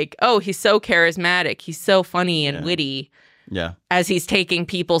like, oh, he's so charismatic, he's so funny and witty. As he's taking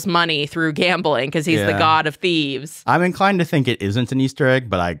people's money through gambling because he's the god of thieves. I'm inclined to think it isn't an Easter egg,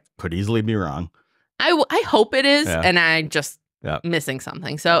 but I could easily be wrong. I hope it is, and I'm just missing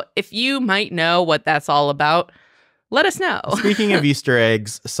something. So if you might know what that's all about, let us know. Speaking of Easter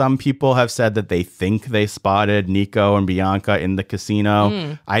eggs, some people have said that they think they spotted Nico and Bianca in the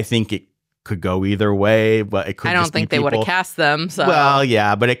casino. I think it could go either way, but it could. I don't think they would have cast them. So well,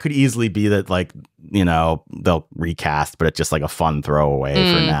 yeah, but it could easily be that, like, you know, they'll recast, but it's just like a fun throwaway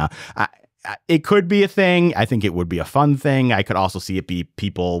for now. It could be a thing. I think it would be a fun thing. I could also see it be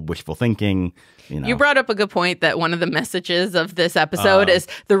people wishful thinking. You brought up a good point that one of the messages of this episode is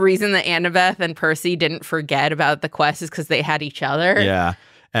the reason that Annabeth and Percy didn't forget about the quest is because they had each other. Yeah.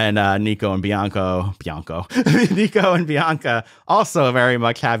 And Nico and Bianca also very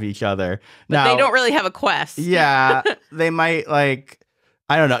much have each other. But now, they don't really have a quest. Yeah. They might, like,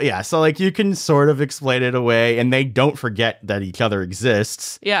 I don't know. Yeah. So, like, you can sort of explain it away, and they don't forget that each other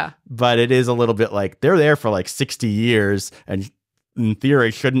exists. Yeah. But it is a little bit like they're there for like 60 years and in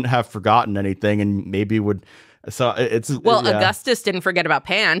theory shouldn't have forgotten anything and maybe would. So it's. Well, Augustus didn't forget about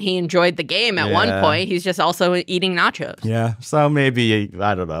Pan. He enjoyed the game at one point. He's just also eating nachos. Yeah. So maybe,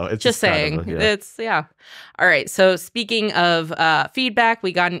 I don't know. It's just saying. Kind of it's, yeah. All right. So speaking of feedback,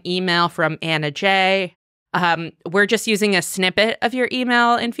 we got an email from Anna J. We're just using a snippet of your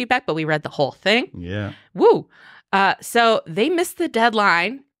email and feedback, but we read the whole thing. Yeah. Woo. So they missed the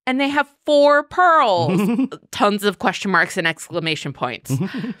deadline and they have 4 pearls. Tons of question marks and exclamation points.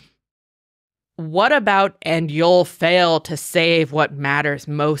 What about, and you'll fail to save what matters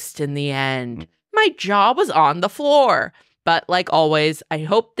most in the end? My jaw was on the floor. But like always, I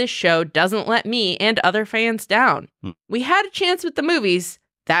hope this show doesn't let me and other fans down. We had a chance with the movies.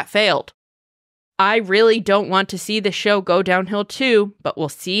 That failed. I really don't want to see the show go downhill too, but we'll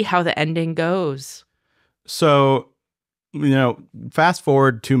see how the ending goes. So, fast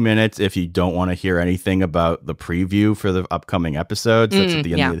forward 2 minutes if you don't want to hear anything about the preview for the upcoming episodes. That's at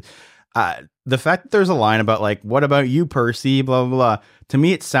the end of the fact that there's a line about, like, what about you, Percy, blah, blah, blah. To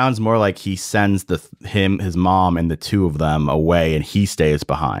me, it sounds more like he sends his mom and the 2 of them away and he stays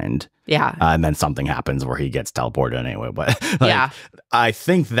behind. Yeah. And then something happens where he gets teleported anyway. But like, I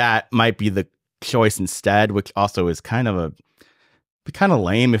think that might be the choice instead, which also is kind of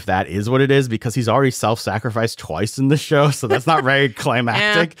lame if that is what it is, because he's already self-sacrificed twice in the show, so that's not very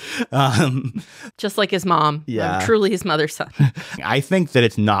climactic. Just like his mom. Yeah. Truly his mother's son. I think that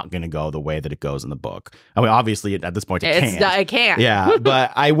it's not going to go the way that it goes in the book. I mean, obviously at this point it can't. Yeah,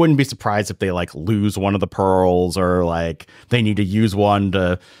 but I wouldn't be surprised if they, like, lose one of the pearls, or like they need to use one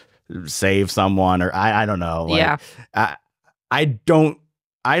to save someone, or I don't know. Like,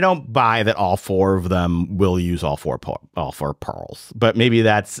 I don't buy that all 4 of them will use all four pearls, but maybe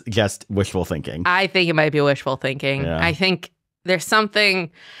that's just wishful thinking. I think it might be wishful thinking. Yeah. I think there's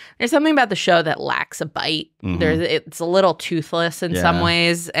something about the show that lacks a bite. It's a little toothless in some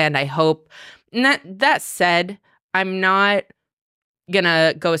ways, and I hope. That said, I'm not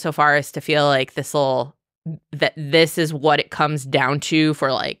gonna go so far as to feel like that this is what it comes down to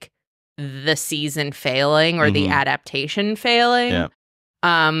for, like, the season failing or the adaptation failing. Yeah.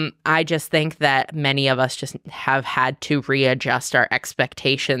 I just think that many of us just have had to readjust our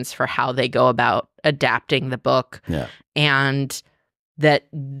expectations for how they go about adapting the book. Yeah. And that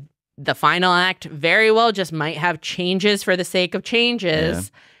the final act very well just might have changes for the sake of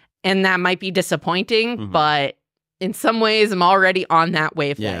changes. Yeah. And that might be disappointing, but in some ways I'm already on that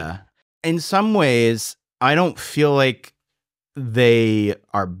wavelength. Yeah. In some ways, I don't feel like they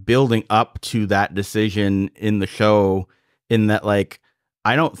are building up to that decision in the show, in that, like,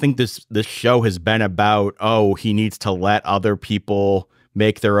 I don't think this show has been about, oh, he needs to let other people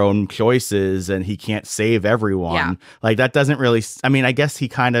make their own choices and he can't save everyone. Yeah. Like, that doesn't really, I mean, I guess he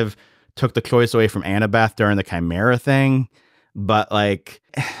kind of took the choice away from Annabeth during the Chimera thing. But, like,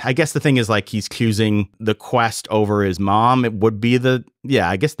 I guess the thing is, like, he's choosing the quest over his mom. It would be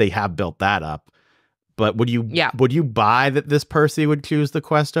I guess they have built that up. But would you buy that this Percy would choose the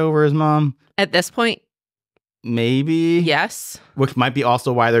quest over his mom? At this point, maybe. Yes. Which might be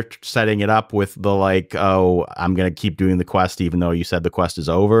also why they're setting it up with the, like, oh, I'm going to keep doing the quest even though you said the quest is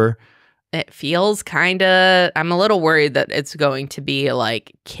over. It feels kind of, I'm a little worried that it's going to be,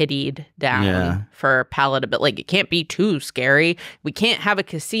 like, kiddied down for palatability. Like, it can't be too scary. We can't have a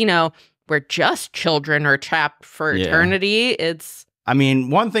casino where just children are trapped for eternity. It's, I mean,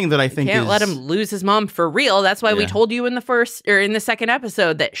 one thing that I think can't let him lose his mom for real. That's why we told you in the second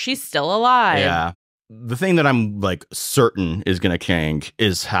episode that she's still alive. Yeah. The thing that I'm, like, certain is going to change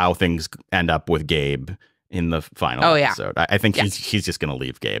is how things end up with Gabe in the final episode. I think he's just going to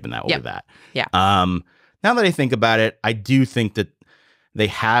leave Gabe, and that will be that. Yeah. Now that I think about it, I do think that they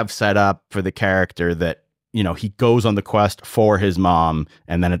have set up for the character that, he goes on the quest for his mom,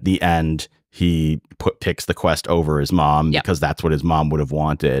 and then at the end he picks the quest over his mom because that's what his mom would have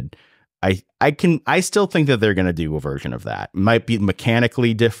wanted. I still think that they're going to do a version of that. Might be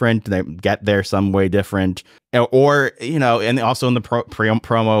mechanically different. They get there some way different. Or, you know, and also in the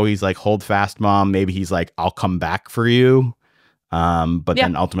promo, he's like, hold fast, mom. Maybe he's like, I'll come back for you. But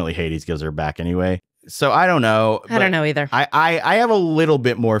then ultimately Hades gives her back anyway. So I don't know. I don't know either. I have a little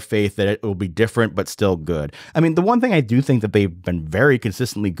bit more faith that it will be different, but still good. I mean, the one thing I do think that they've been very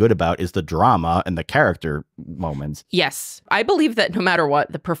consistently good about is the drama and the character moments. Yes. I believe that no matter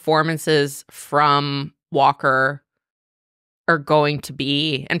what, the performances from Walker are going to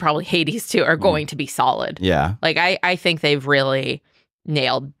be, and probably Hades too, are going to be solid. Yeah. Like, I think they've really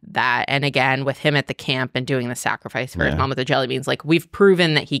nailed that. And again, with him at the camp and doing the sacrifice for his mom with the jelly beans, like, we've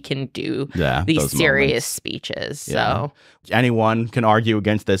proven that he can do these serious speeches. So anyone can argue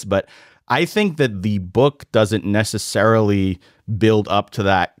against this, but I think that the book doesn't necessarily build up to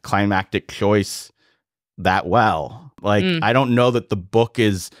that climactic choice that well. Like, I don't know that the book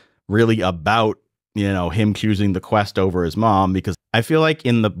is really about, you know, him choosing the quest over his mom, because I feel like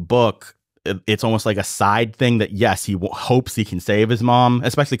in the book, it's almost like a side thing that, yes, he hopes he can save his mom,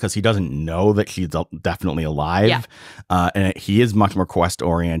 especially because he doesn't know that she's definitely alive. And he is much more quest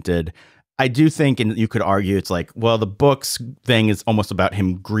oriented. I do think, and you could argue, it's like, well, the book's thing is almost about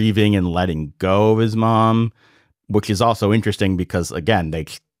him grieving and letting go of his mom, which is also interesting because, again,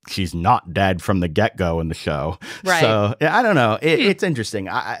 she's not dead from the get-go in the show. Right. So I don't know. It's interesting.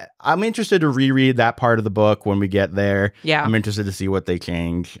 I'm interested to reread that part of the book when we get there. Yeah. I'm interested to see what they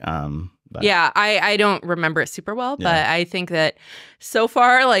change. But. Yeah, I don't remember it super well, but I think that so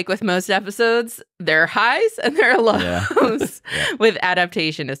far, like with most episodes, there are highs and there are lows with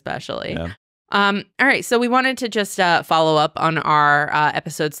adaptation especially. Yeah. All right, so we wanted to just follow up on our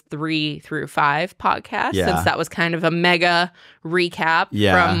episodes 3 through 5 podcast, since that was kind of a mega recap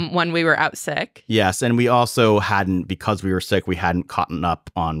from when we were out sick. Yes, and we also hadn't, because we were sick, we hadn't caught up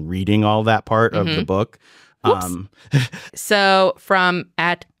on reading all that part of the book. So from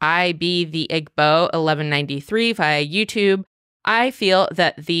at IBTheIgbo1193 via YouTube, I feel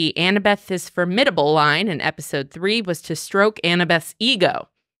that the Annabeth is formidable line in episode 3 was to stroke Annabeth's ego.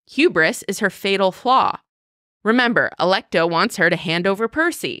 Hubris is her fatal flaw. Remember, Alecto wants her to hand over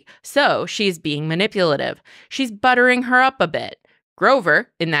Percy, so she's being manipulative. She's buttering her up a bit. Grover,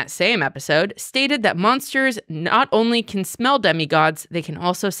 in that same episode, stated that monsters not only can smell demigods, they can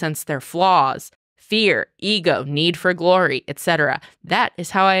also sense their flaws. Fear, ego, need for glory, etc. That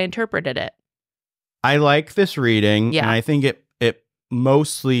is how I interpreted it. I like this reading, and I think it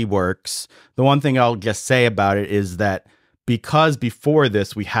mostly works. The one thing I'll just say about it is that because before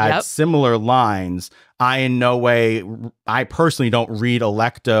this we had similar lines, I personally don't read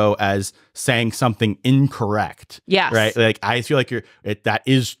Alecto as saying something incorrect. Yes. Right? Like, I feel like that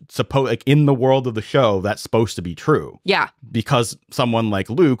is supposed, like, in the world of the show, that's supposed to be true. Yeah. Because someone like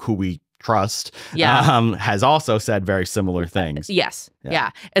Luke, who we trust, has also said very similar things. Yes. Yeah.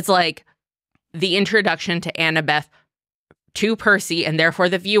 It's like the introduction to Annabeth to Percy, and therefore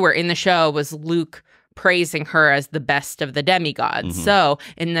the viewer in the show, was Luke praising her as the best of the demigods. So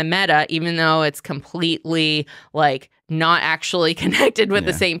in the meta, even though it's completely like not actually connected with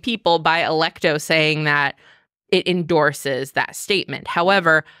the same people, by Alecto saying that, it endorses that statement.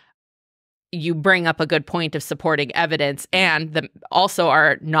 However, you bring up a good point of supporting evidence and also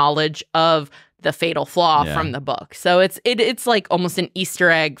our knowledge of the fatal flaw from the book. So it's like almost an Easter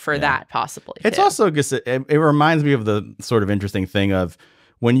egg for that, possibly. It's also just, it reminds me of the sort of interesting thing of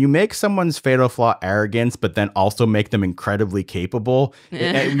when you make someone's fatal flaw arrogance, but then also make them incredibly capable. You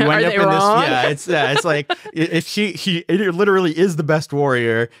end Are up they in wrong? this. It's like, if she literally is the best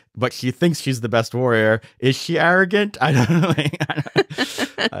warrior, but she thinks she's the best warrior, is she arrogant? I don't know.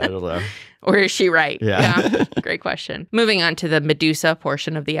 I don't know. Or is she right? Yeah. Great question. Moving on to the Medusa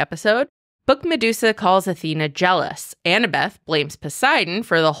portion of the episode. Book Medusa calls Athena jealous. Annabeth blames Poseidon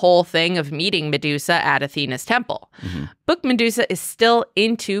for the whole thing of meeting Medusa at Athena's temple. Book Medusa is still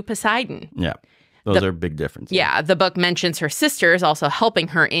into Poseidon. Yeah. Those are big differences. Yeah. The book mentions her sisters also helping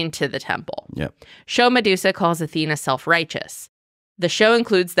her into the temple. Yep. Show Medusa calls Athena self-righteous. The show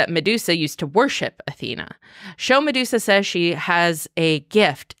includes that Medusa used to worship Athena. Show Medusa says she has a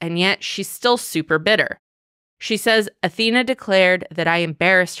gift, and yet she's still super bitter. She says Athena declared that I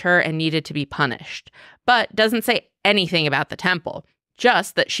embarrassed her and needed to be punished, but doesn't say anything about the temple,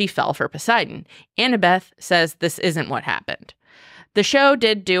 just that she fell for Poseidon. Annabeth says this isn't what happened. The show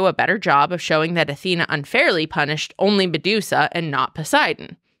did do a better job of showing that Athena unfairly punished only Medusa and not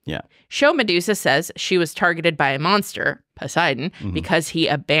Poseidon. Yeah. Show Medusa says she was targeted by a monster, Poseidon, because he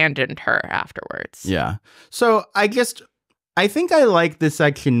abandoned her afterwards. Yeah. So I guess I think I like this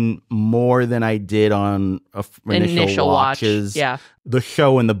section more than I did on initial watches. Yeah. The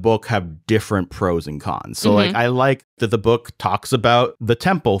show and the book have different pros and cons. So like I like that the book talks about the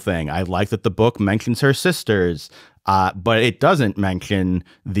temple thing. I like that the book mentions her sisters. But it doesn't mention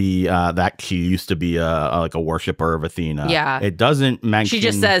the that she used to be a worshiper of Athena. Yeah. It doesn't mention. She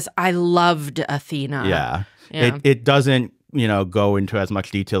just says, I loved Athena. Yeah. It doesn't, go into as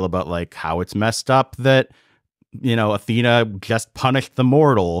much detail about like how it's messed up that Athena just punished the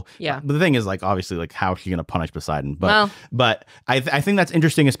mortal. Yeah. But the thing is, like, obviously, like, how is she going to punish Poseidon? But I think that's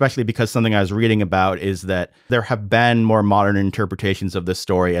interesting, especially because something I was reading about is that there have been more modern interpretations of this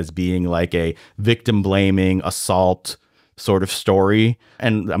story as being like a victim blaming assault sort of story.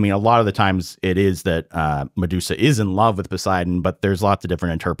 And I mean, a lot of the times it is that Medusa is in love with Poseidon, but there's lots of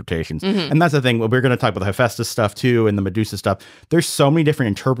different interpretations. And that's the thing. We're going to talk about the Hephaestus stuff too and the Medusa stuff. There's so many different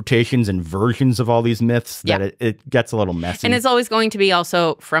interpretations and versions of all these myths that it gets a little messy. And it's always going to be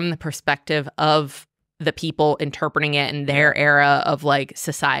also from the perspective of the people interpreting it in their era of like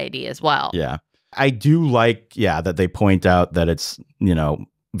society as well. Yeah. I do like, that they point out that it's,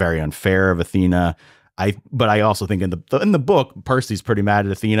 very unfair of Athena. But I also think in the book, Percy's pretty mad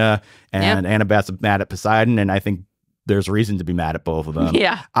at Athena and Annabeth's mad at Poseidon, and I think there's reason to be mad at both of them.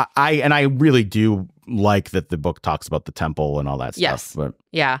 Yeah. I really do like that the book talks about the temple and all that stuff. Yes. But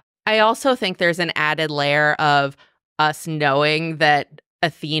yeah. I also think there's an added layer of us knowing that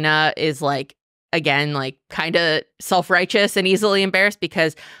Athena is like, again, like kind of self-righteous and easily embarrassed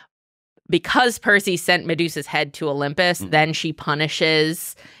because Percy sent Medusa's head to Olympus, then she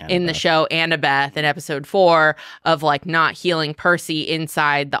punishes in the show Annabeth in episode 4 of like not healing Percy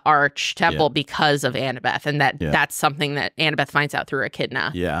inside the Arch Temple because of Annabeth. And that's something that Annabeth finds out through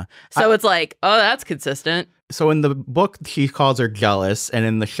Echidna. Yeah. So it's like, oh, that's consistent. So in the book, she calls her jealous, and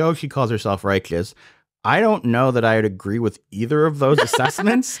in the show, she calls herself righteous. I don't know that I would agree with either of those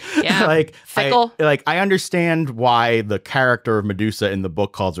assessments. Like fickle. I understand why the character of Medusa in the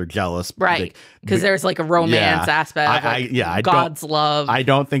book calls her jealous. Right. Because there's like a romance aspect. God's love. I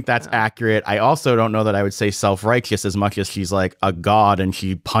don't think that's accurate. I also don't know that I would say self-righteous as much as she's like a god and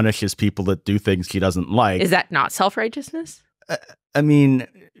she punishes people that do things she doesn't like. Is that not self-righteousnous? I mean,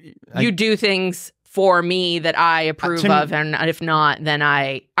 you do things for me that I approve of, and if not, then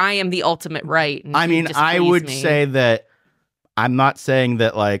I am the ultimate right. I mean, I would say that I'm not saying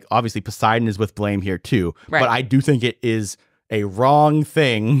that, like, obviously Poseidon is with blame here too, but I do think it is a wrong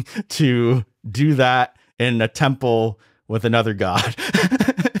thing to do that in a temple with another god.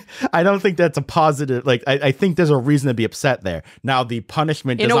 I don't think that's a positive. Like, I think there's a reason to be upset there. Now, the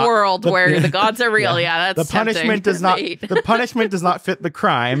punishment in a world where the gods are real, that's the punishment does not. The punishment does not fit the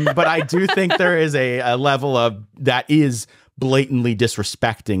crime, but I do think there is a level of that is blatantly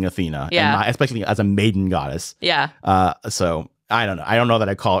disrespecting Athena, especially as a maiden goddess. Yeah. So I don't know. I don't know that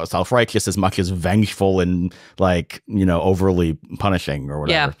I call it self-righteous as much as vengeful and like overly punishing or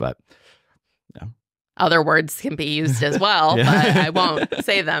whatever. But yeah. Other words can be used as well, but I won't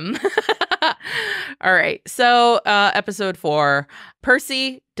say them. All right. So episode 4,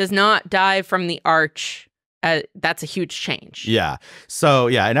 Percy does not dive from the arch. That's a huge change. Yeah. So,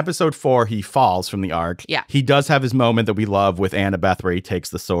 in episode 4, he falls from the arch. Yeah. He does have his moment that we love with Annabeth where he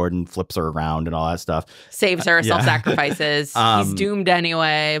takes the sword and flips her around and all that stuff. Saves her, self-sacrifices. He's doomed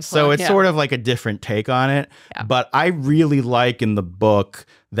anyway. So it's sort of like a different take on it. Yeah. But I really like in the book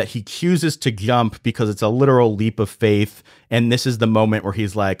that he chooses to jump because it's a literal leap of faith. And this is the moment where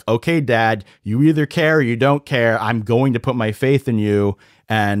he's like, okay, Dad, you either care or you don't care. I'm going to put my faith in you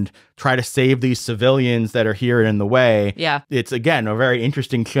and try to save these civilians that are here in the way. Yeah. It's, again, a very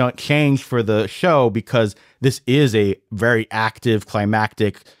interesting change for the show because this is a very active,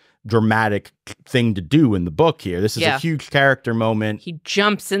 climactic, dramatic thing to do in the book here. This is a huge character moment. He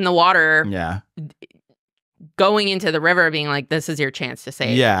jumps in the water. Yeah. Going into the river being like, this is your chance to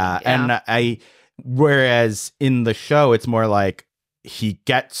save. Yeah. And whereas in the show, it's more like he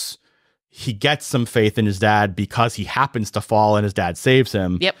gets some faith in his dad because he happens to fall and his dad saves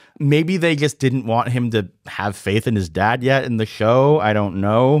him. Yep. Maybe they just didn't want him to have faith in his dad yet in the show. I don't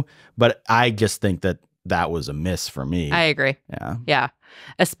know. But I just think that was a miss for me. I agree. Yeah. Yeah.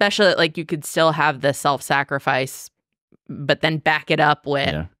 Especially like you could still have the self-sacrifice, but then back it up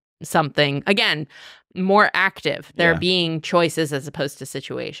with something, again, more active. There being choices as opposed to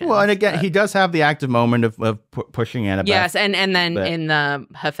situations. Well, and again, he does have the active moment of pushing Annabeth. Yes, and then in the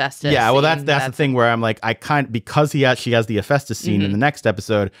Hephaestus. Yeah, well, that's the thing where I'm like, because she has the Hephaestus scene in the next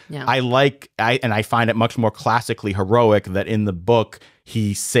episode. Yeah. I find it much more classically heroic that in the book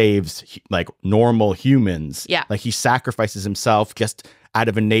he saves like normal humans. Yeah, like he sacrifices himself just out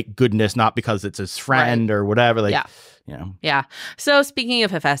of innate goodness, not because it's his friend or whatever. Like, you know. Yeah. So speaking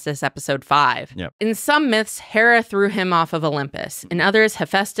of Hephaestus, episode 5. Yep. In some myths, Hera threw him off of Olympus. In others,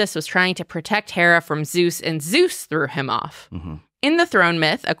 Hephaestus was trying to protect Hera from Zeus, and Zeus threw him off. Mm-hmm. In the throne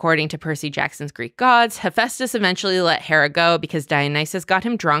myth, according to Percy Jackson's Greek gods, Hephaestus eventually let Hera go because Dionysus got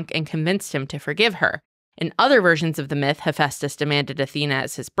him drunk and convinced him to forgive her. In other versions of the myth, Hephaestus demanded Athena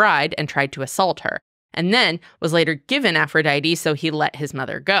as his bride and tried to assault her, and then was later given Aphrodite, so he let his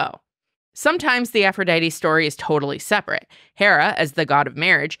mother go. Sometimes the Aphrodite story is totally separate. Hera, as the god of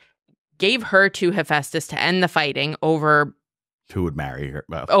marriage, gave her to Hephaestus to end the fighting over who would marry her.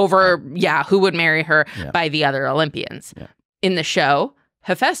 Well, who would marry her by the other Olympians. Yeah. In the show,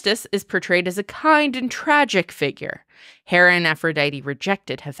 Hephaestus is portrayed as a kind and tragic figure. Hera and Aphrodite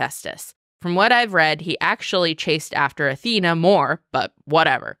rejected Hephaestus. From what I've read, he actually chased after Athena more, but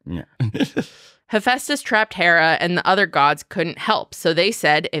whatever. Yeah. Hephaestus trapped Hera, and the other gods couldn't help, so they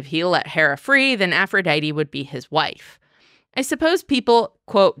said if he let Hera free, then Aphrodite would be his wife. I suppose people,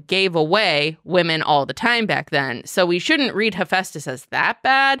 quote, gave away women all the time back then, so we shouldn't read Hephaestus as that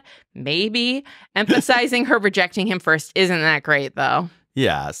bad, maybe. Emphasizing her rejecting him first isn't that great, though.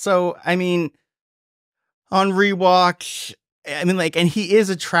 Yeah, so, I mean, on rewatch, I mean, like, and he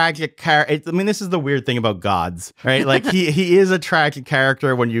is a tragic character. I mean, this is the weird thing about gods, right? Like, he is a tragic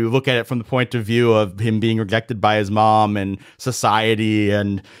character when you look at it from the point of view of him being rejected by his mom and society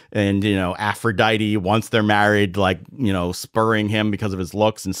and you know, Aphrodite, once they're married, like, you know, spurring him because of his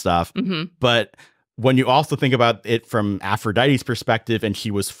looks and stuff. Mm-hmm. But when you also think about it from Aphrodite's perspective, and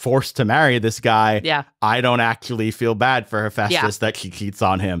he was forced to marry this guy, I don't actually feel bad for Hephaestus that she cheats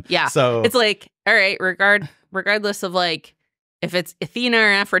on him. Yeah. So it's like, all right, regardless of like, if it's Athena or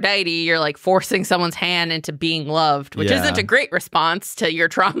Aphrodite, you're like forcing someone's hand into being loved, which isn't a great response to your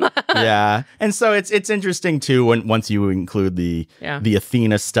trauma. Yeah. And so it's interesting too when once you include the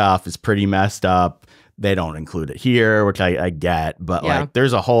Athena stuff is pretty messed up. They don't include it here, which I get, but like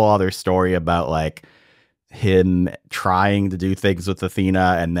there's a whole other story about like him trying to do things with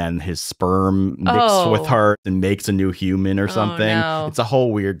Athena and then his sperm mixed with her and makes a new human or something. No. It's a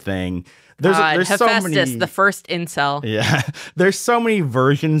whole weird thing. There's Hephaestus, so many, the first incel. Yeah. There's so many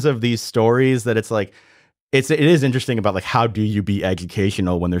versions of these stories that it's like, it is interesting about like, how do you be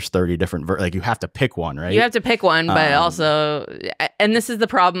educational when there's 30 different, like you have to pick one, right? You have to pick one, but also, and this is the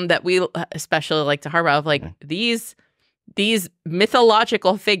problem that we especially like to harp out of, like these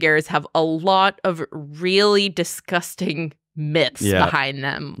mythological figures have a lot of really disgusting myths behind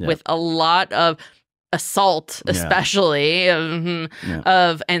them with a lot of assault, especially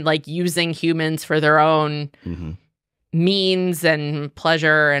of and like using humans for their own means and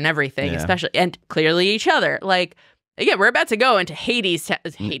pleasure and everything, especially, and clearly each other. Like, again, we're about to go into Hades Town.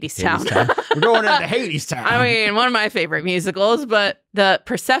 We're going into Hades Town. I mean, one of my favorite musicals, but the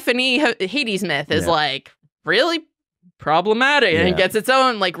Persephone Hades myth is like really problematic and it gets its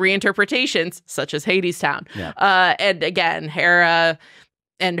own like reinterpretations, such as Hades Town. And again, Hera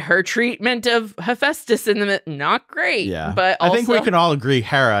and her treatment of Hephaestus in the myth, not great. Yeah, but also, I think we can all agree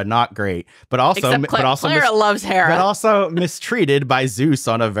Hera not great, but also Clara loves Hera, but also mistreated by Zeus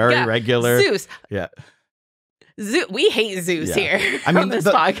on a very regular. Zeus, we hate Zeus here. I mean, on this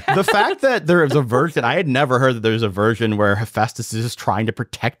podcast. The fact that there is a version, I had never heard that there's a version where Hephaestus is just trying to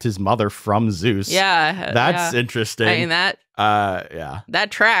protect his mother from Zeus. Yeah, that's interesting. I mean that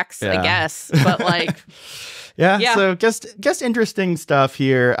tracks, I guess, but like. Yeah, so just interesting stuff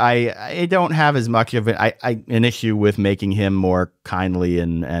here. I don't have as much of an issue with making him more kindly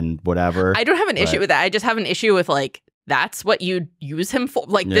and whatever. I don't have an issue with that. I just have an issue with like that's what you use him for.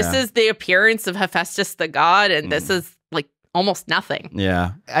 Like this is the appearance of Hephaestus the god, and this is like almost nothing.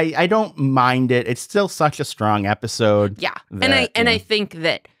 Yeah, I don't mind it. It's still such a strong episode. Yeah, and I think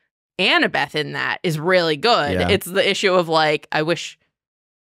that Annabeth in that is really good. Yeah. It's the issue of like I wish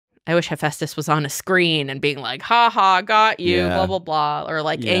Hephaestus was on a screen and being like, ha ha, got you, blah, blah, blah. Or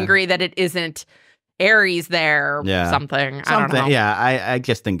like angry that it isn't Ares there or something. I don't know. Yeah, I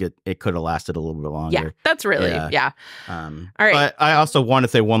just think it could have lasted a little bit longer. Yeah, that's really, all right. But I also want to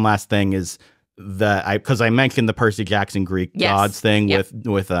say one last thing is that because I mentioned the Percy Jackson Greek gods thing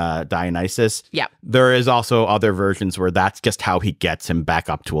with Dionysus. Yeah. There is also other versions where that's just how he gets him back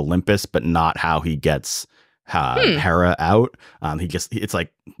up to Olympus, but not how he gets Hera out. It's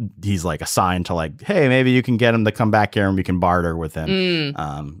like he's like assigned to like, hey, maybe you can get him to come back here and we can barter with him.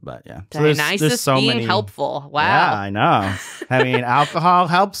 But yeah, so there's so being many helpful. Wow. Yeah, I know. I mean, alcohol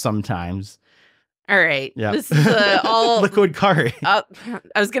helps sometimes. All right. Yeah. This is all liquid curry. I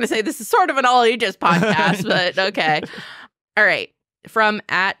was gonna say this is sort of an all ages podcast, but okay. All right. From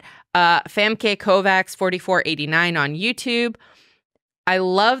at Famke Kovacs 4489 on YouTube. I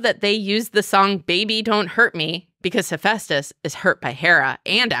love that they used the song Baby Don't Hurt Me because Hephaestus is hurt by Hera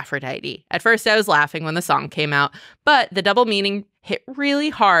and Aphrodite. At first, I was laughing when the song came out, but the double meaning hit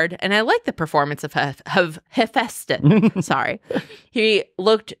really hard, and I like the performance of Hephaestus. Sorry. He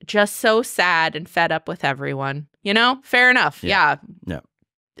looked just so sad and fed up with everyone. You know? Fair enough. Yeah.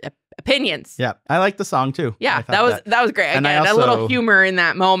 Opinions. Yeah, I like the song too. Yeah, that was great. Again, a little humor in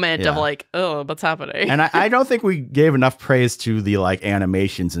that moment of like, oh, what's happening? And I don't think we gave enough praise to the like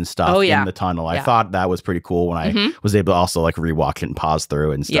animations and stuff in the tunnel. I thought that was pretty cool when I was able to also like rewatch it and pause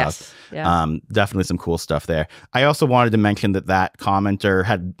through and stuff. Yes. Definitely some cool stuff there. I also wanted to mention that commenter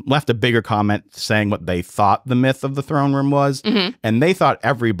had left a bigger comment saying what they thought the myth of the throne room was, and they thought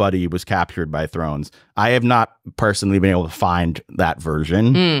everybody was captured by thrones. I have not personally been able to find that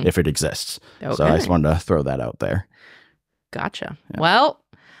version if it exists. Okay. So I just wanted to throw that out there. Gotcha. Yeah. Well,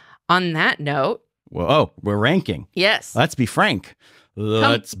 on that note. Whoa, we're ranking. Yes. Let's be frank.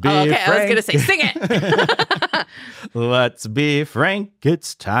 Let's be frank. I was going to say, sing it. Let's be frank.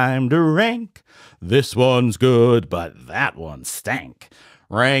 It's time to rank. This one's good, but that one stank.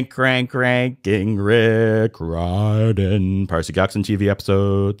 Ranking Rick Riordan. Percy Jackson TV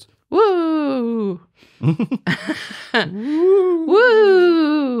episodes. Woo!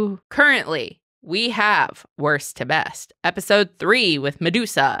 Woo! Currently, we have Worst to Best. Episode 3 with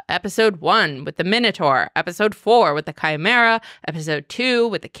Medusa. Episode 1 with the Minotaur. Episode 4 with the Chimera. Episode 2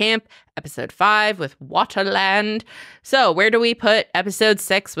 with the Camp. Episode 5 with Waterland. So, where do we put episode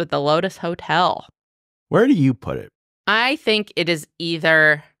 6 with the Lotus Hotel? Where do you put it? I think it is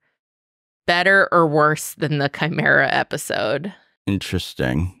either better or worse than the Chimera episode.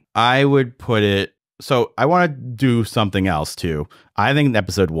 Interesting. I would put it... So I want to do something else too. I think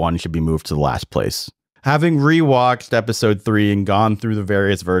episode 1 should be moved to the last place. Having rewatched episode 3 and gone through the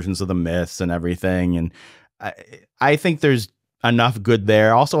various versions of the myths and everything, and I think there's enough good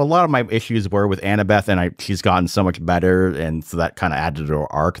there. Also, a lot of my issues were with Annabeth, and she's gotten so much better, and so that kind of added to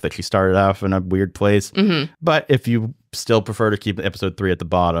her arc that she started off in a weird place. But if you still prefer to keep episode 3 at the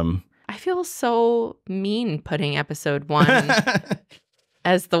bottom... I feel so mean putting episode 1...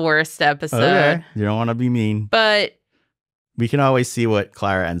 as the worst episode. Okay. You don't want to be mean. But we can always see what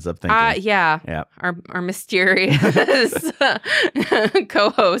Clara ends up thinking. Yeah. Our mysterious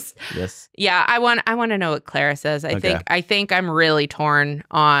co-host. Yes. Yeah, I want to know what Clara says. I think I'm really torn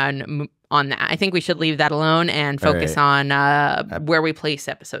on that. I think we should leave that alone and focus on where we place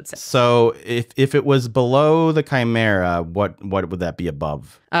episode 6. So if it was below the Chimera, what would that be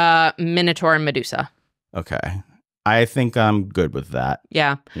above? Minotaur and Medusa. Okay. I think I'm good with that.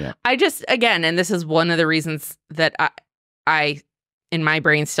 Yeah. I just, again, and this is one of the reasons that I in my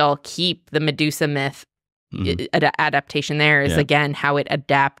brain still keep the Medusa myth adaptation there is, again, how it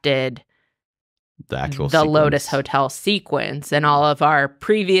adapted the Lotus Hotel sequence and all of our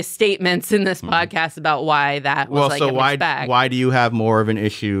previous statements in this podcast about why that was a mixed bag. Why do you have more of an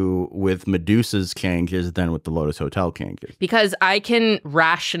issue with Medusa's changes than with the Lotus Hotel changes? Because I can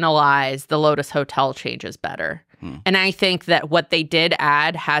rationalize the Lotus Hotel changes better. And I think that what they did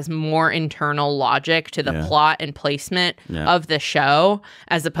add has more internal logic to the plot and placement of the show,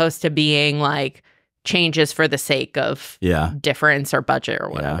 as opposed to being like changes for the sake of difference or budget or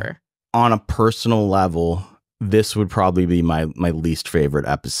whatever. On a personal level, this would probably be my least favorite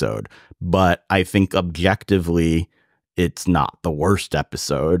episode. But I think objectively, it's not the worst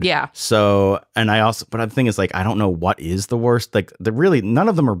episode. Yeah. So, but the thing is, like, I don't know what is the worst. Like, none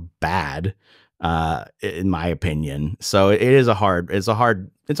of them are bad. In my opinion. So it's a hard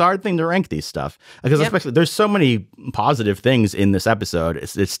thing to rank these stuff, because especially there's so many positive things in this episode.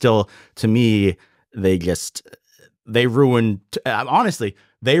 It's still, to me, they ruined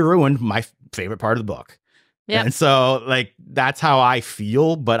my favorite part of the book. Yeah. And so like, that's how I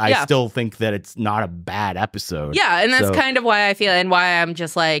feel, but I still think that it's not a bad episode. Yeah. And that's kind of why I feel, and why I'm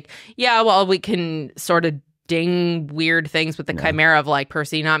just like, we can sort of ding weird things with the Chimera of like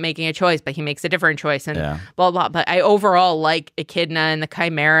Percy not making a choice, but he makes a different choice and blah, blah. But I overall like Echidna and the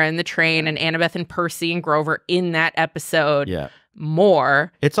Chimera and the train and Annabeth and Percy and Grover in that episode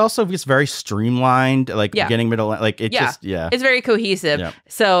more. It's also just very streamlined, like beginning, middle, like it just, it's very cohesive. Yeah.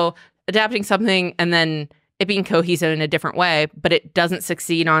 So adapting something and then it being cohesive in a different way, but it doesn't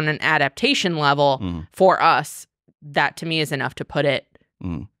succeed on an adaptation level for us, that to me is enough to put it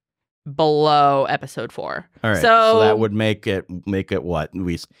below episode 4. All right. So that would make it what?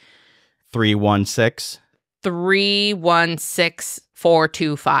 316?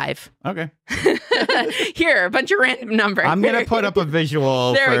 316425. Okay. Here, a bunch of random numbers. I'm going to put up a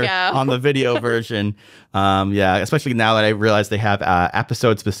visual on the video version. Yeah, especially now that I realize they have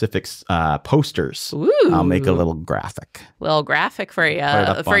episode-specific posters. Ooh. I'll make a little graphic. Little graphic for you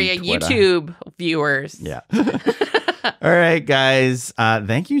YouTube viewers. Yeah. All right, guys.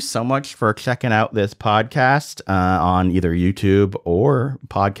 Thank you so much for checking out this podcast on either YouTube or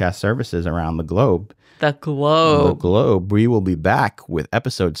podcast services around the globe. The globe. We will be back with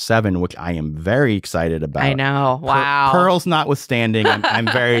episode 7, which I am very excited about. I know. Wow. Pearls notwithstanding, I'm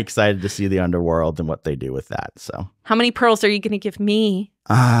very excited to see the underworld and what they do with that. So, how many pearls are you going to give me?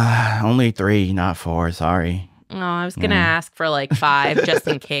 Only 3, not 4. Sorry. Oh, I was going to ask for like 5 just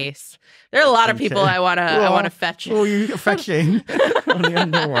in case. There are a lot of people I want to fetch. Oh, you're fetching from the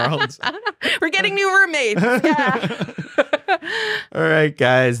underworld. We're getting new roommates. Yeah. All right,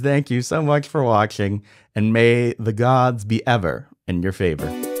 guys. Thank you so much for watching, and may the gods be ever in your favor.